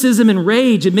cynicism and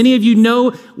rage. And many of you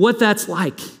know what that's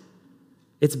like.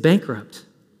 It's bankrupt.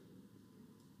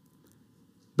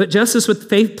 But justice with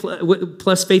faith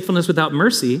plus faithfulness without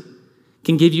mercy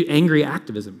can give you angry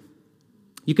activism.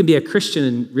 You can be a Christian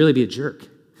and really be a jerk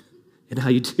in how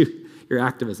you do your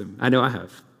activism. I know I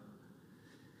have.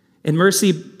 And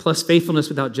mercy plus faithfulness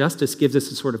without justice gives us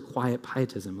a sort of quiet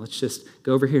pietism. Let's just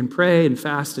go over here and pray and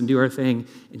fast and do our thing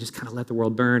and just kind of let the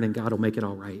world burn, and God will make it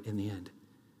all right in the end.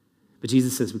 But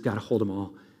Jesus says we've got to hold them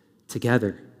all together.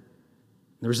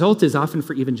 And the result is often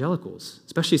for evangelicals,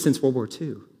 especially since World War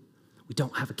II, we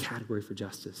don't have a category for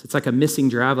justice. It's like a missing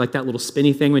drive, like that little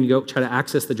spinny thing when you go try to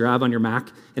access the drive on your Mac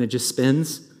and it just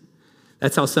spins.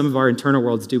 That's how some of our internal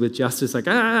worlds do with justice. Like,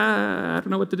 I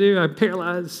don't know what to do. I'm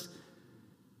paralyzed.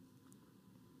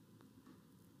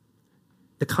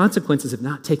 The consequences of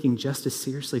not taking justice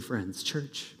seriously, friends,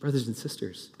 church, brothers and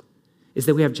sisters, is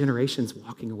that we have generations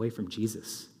walking away from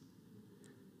Jesus.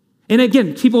 And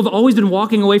again, people have always been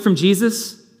walking away from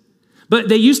Jesus, but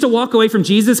they used to walk away from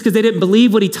Jesus because they didn't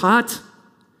believe what he taught.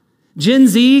 Gen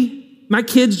Z, my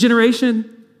kids' generation,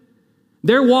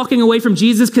 they're walking away from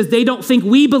Jesus because they don't think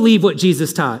we believe what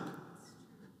Jesus taught.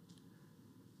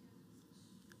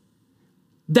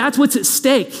 That's what's at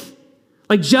stake.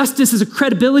 Like justice is a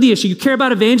credibility issue. You care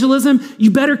about evangelism,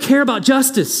 you better care about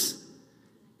justice.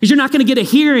 Because you're not going to get a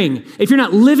hearing if you're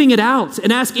not living it out.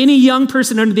 And ask any young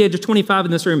person under the age of 25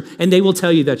 in this room, and they will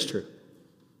tell you that's true.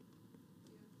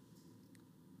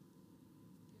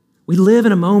 We live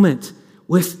in a moment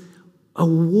with a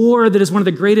war that is one of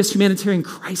the greatest humanitarian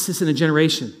crises in a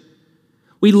generation.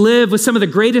 We live with some of the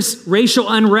greatest racial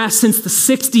unrest since the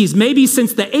 60s, maybe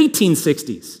since the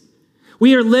 1860s.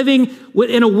 We are living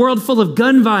in a world full of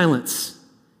gun violence,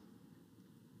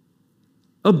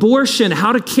 abortion,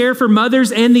 how to care for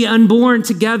mothers and the unborn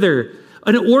together,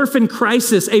 an orphan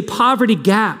crisis, a poverty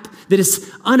gap that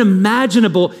is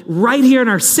unimaginable right here in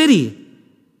our city.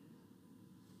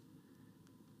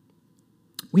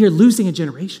 We are losing a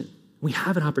generation. We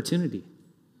have an opportunity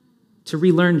to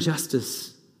relearn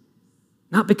justice,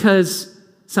 not because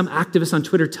some activist on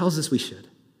Twitter tells us we should,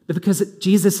 but because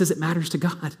Jesus says it matters to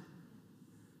God.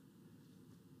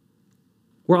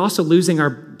 We're also losing our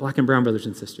black and brown brothers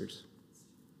and sisters.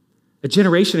 A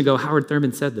generation ago, Howard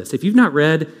Thurman said this. If you've not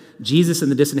read Jesus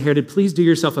and the Disinherited, please do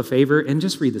yourself a favor and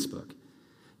just read this book.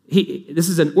 This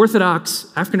is an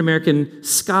Orthodox African-American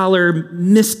scholar,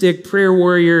 mystic, prayer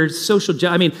warrior, social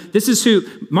judge. I mean, this is who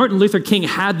Martin Luther King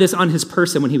had this on his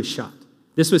person when he was shot.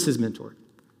 This was his mentor.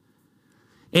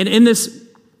 And in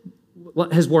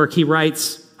his work, he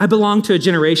writes, I belong to a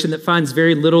generation that finds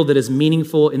very little that is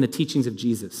meaningful in the teachings of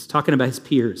Jesus, talking about his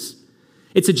peers.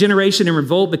 It's a generation in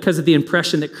revolt because of the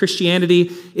impression that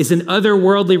Christianity is an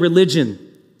otherworldly religion.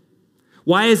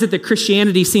 Why is it that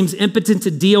Christianity seems impotent to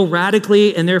deal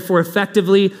radically and therefore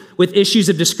effectively with issues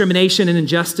of discrimination and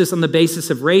injustice on the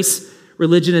basis of race,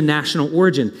 religion, and national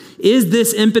origin? Is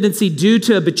this impotency due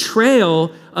to a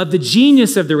betrayal of the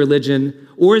genius of the religion,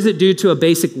 or is it due to a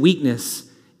basic weakness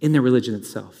in the religion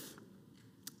itself?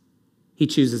 He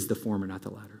chooses the former, not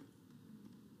the latter.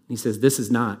 He says, this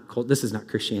is not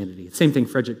Christianity. The same thing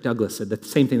Frederick Douglass said, the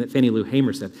same thing that Fannie Lou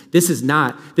Hamer said. This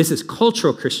is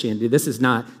cultural Christianity. This is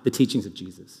not the teachings of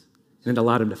Jesus. And it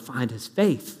allowed him to find his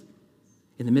faith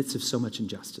in the midst of so much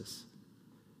injustice.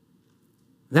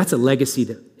 That's a legacy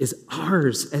that is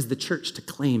ours as the church to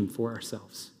claim for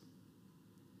ourselves.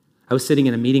 I was sitting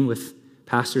in a meeting with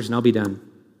pastors, and I'll be done.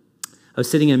 I was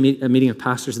sitting in a meeting of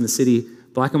pastors in the city,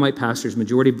 black and white pastors,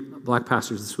 majority black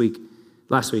pastors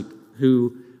last week,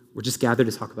 who were just gathered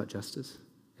to talk about justice.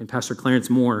 And Pastor Clarence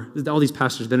Moore, all these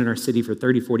pastors have been in our city for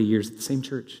 30, 40 years at the same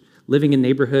church, living in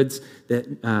neighborhoods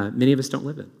that many of us don't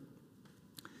live in.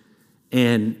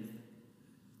 And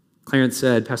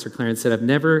Pastor Clarence said, I've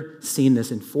never seen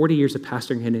this in 40 years of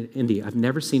pastoring in India. I've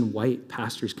never seen white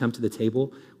pastors come to the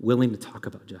table willing to talk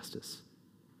about justice.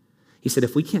 He said,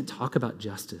 if we can't talk about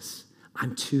justice,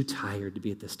 I'm too tired to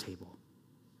be at this table.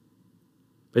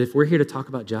 But if we're here to talk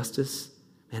about justice,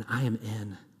 man, I am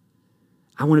in.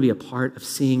 I want to be a part of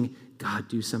seeing God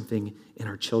do something in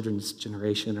our children's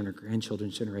generation and our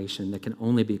grandchildren's generation that can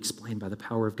only be explained by the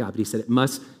power of God. But he said it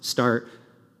must start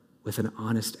with an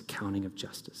honest accounting of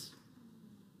justice.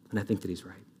 And I think that he's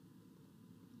right.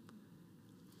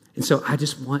 And so I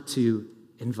just want to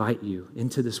invite you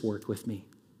into this work with me,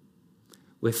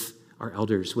 with our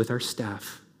elders, with our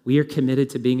staff. We are committed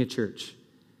to being a church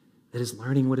that is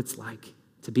learning what it's like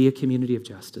to be a community of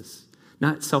justice.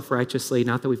 Not self-righteously,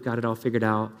 not that we've got it all figured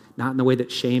out, not in the way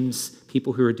that shames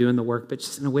people who are doing the work, but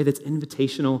just in a way that's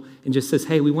invitational and just says,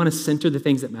 hey, we want to center the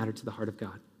things that matter to the heart of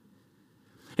God.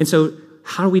 And so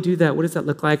how do we do that? What does that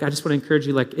look like? I just want to encourage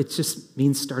you, it just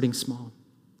means starting small,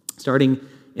 starting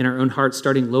in our own hearts,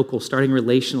 starting local, starting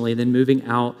relationally, and then moving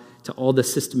out to all the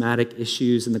systematic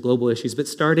issues and the global issues, but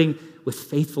starting with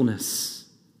faithfulness.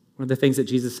 One of the things that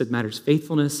Jesus said matters,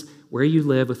 faithfulness, where you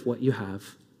live with what you have,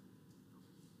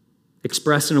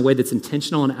 expressed in a way that's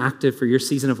intentional and active for your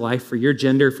season of life, for your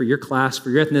gender, for your class,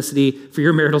 for your ethnicity, for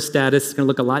your marital status. It's going to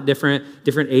look a lot different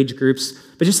age groups.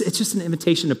 But it's just an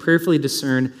invitation to prayerfully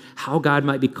discern how God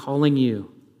might be calling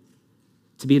you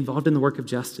to be involved in the work of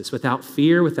justice without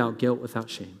fear, without guilt,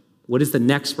 without shame. What is the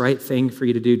next right thing for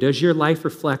you to do? Does your life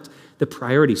reflect the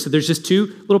priorities? So there's just two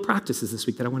little practices this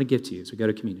week that I want to give to you as we go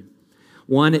to communion.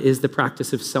 One is the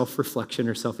practice of self-reflection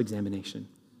or self-examination,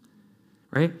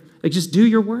 right? Just do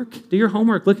your work, do your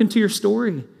homework, look into your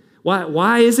story.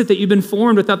 Why is it that you've been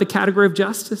formed without the category of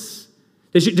justice?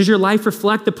 Does your life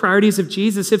reflect the priorities of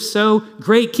Jesus? If so,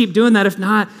 great, keep doing that. If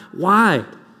not, why?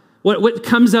 What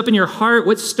comes up in your heart?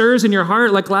 What stirs in your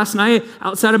heart? Like last night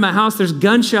outside of my house, there's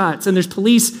gunshots and there's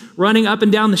police running up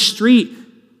and down the street.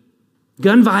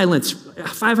 Gun violence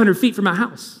 500 feet from my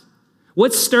house.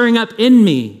 What's stirring up in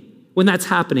me when that's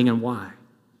happening and why?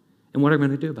 And what am I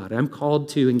going to do about it? I'm called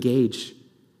to engage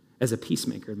as a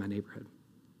peacemaker in my neighborhood.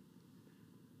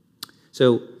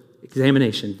 So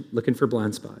examination, looking for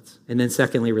blind spots. And then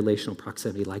secondly, relational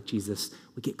proximity. Like Jesus,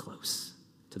 we get close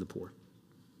to the poor,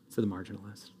 to the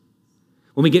marginalized.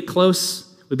 When we get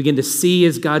close, we begin to see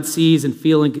as God sees and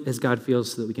feel as God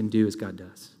feels so that we can do as God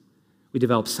does. We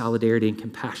develop solidarity and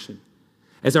compassion.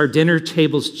 As our dinner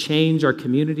tables change, our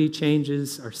community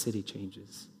changes, our city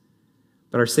changes.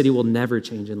 But our city will never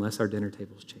change unless our dinner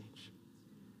tables change,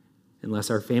 unless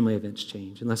our family events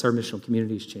change, unless our missional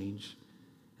communities change,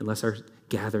 unless our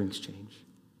gatherings change.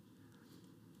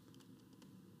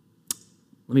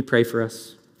 Let me pray for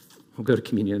us. We'll go to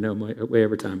communion. I know I'm way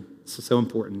over time. It's so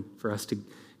important for us to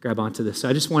grab onto this. So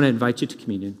I just want to invite you to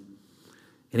communion.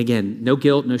 And again, no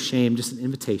guilt, no shame, just an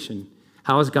invitation.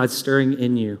 How is God stirring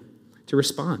in you to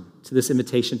respond to this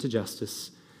invitation to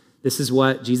justice? This is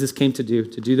what Jesus came to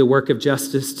do the work of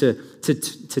justice, to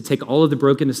take all of the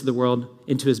brokenness of the world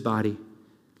into his body,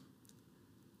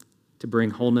 to bring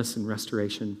wholeness and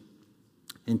restoration,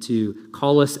 and to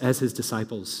call us as his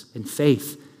disciples in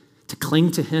faith, to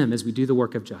cling to him as we do the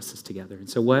work of justice together. And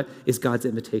so what is God's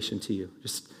invitation to you?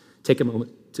 Just take a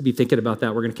moment to be thinking about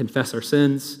that. We're going to confess our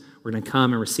sins. We're going to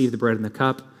come and receive the bread and the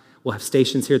cup. We'll have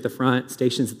stations here at the front,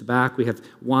 stations at the back. We have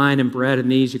wine and bread in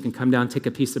these. You can come down, take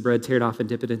a piece of bread, tear it off, and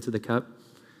dip it into the cup.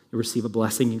 You'll receive a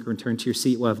blessing. You can return to your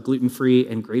seat. We'll have gluten-free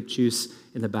and grape juice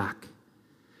in the back.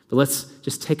 But let's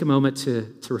just take a moment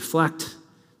to reflect,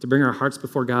 to bring our hearts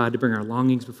before God, to bring our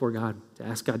longings before God, to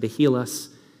ask God to heal us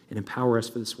and empower us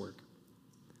for this work.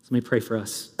 So let me pray for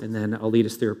us, and then I'll lead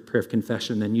us through a prayer of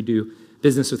confession. Then you do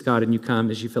business with God, and you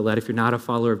come as you feel led. If you're not a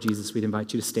follower of Jesus, we'd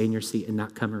invite you to stay in your seat and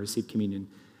not come and receive communion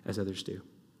as others do.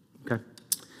 Okay?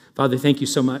 Father, thank you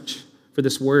so much for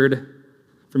this word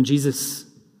from Jesus,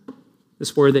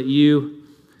 this word that you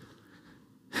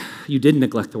didn't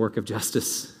neglect the work of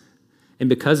justice. And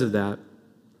because of that,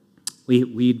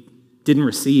 we didn't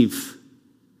receive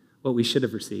what we should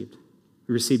have received.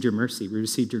 We received your mercy. We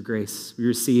received your grace. We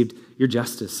received your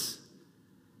justice.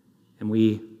 And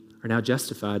we are now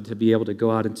justified to be able to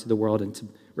go out into the world and to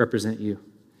represent you.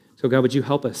 So God, would you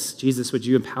help us? Jesus, would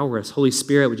you empower us? Holy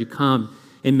Spirit, would you come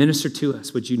and minister to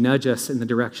us? Would you nudge us in the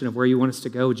direction of where you want us to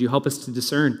go? Would you help us to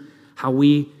discern how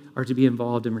we are to be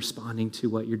involved in responding to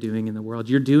what you're doing in the world?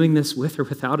 You're doing this with or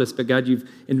without us, but God, you've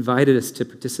invited us to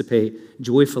participate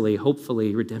joyfully,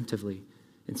 hopefully, redemptively.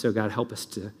 And so God, help us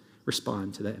to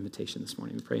respond to that invitation this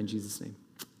morning. We pray in Jesus' name.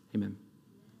 Amen.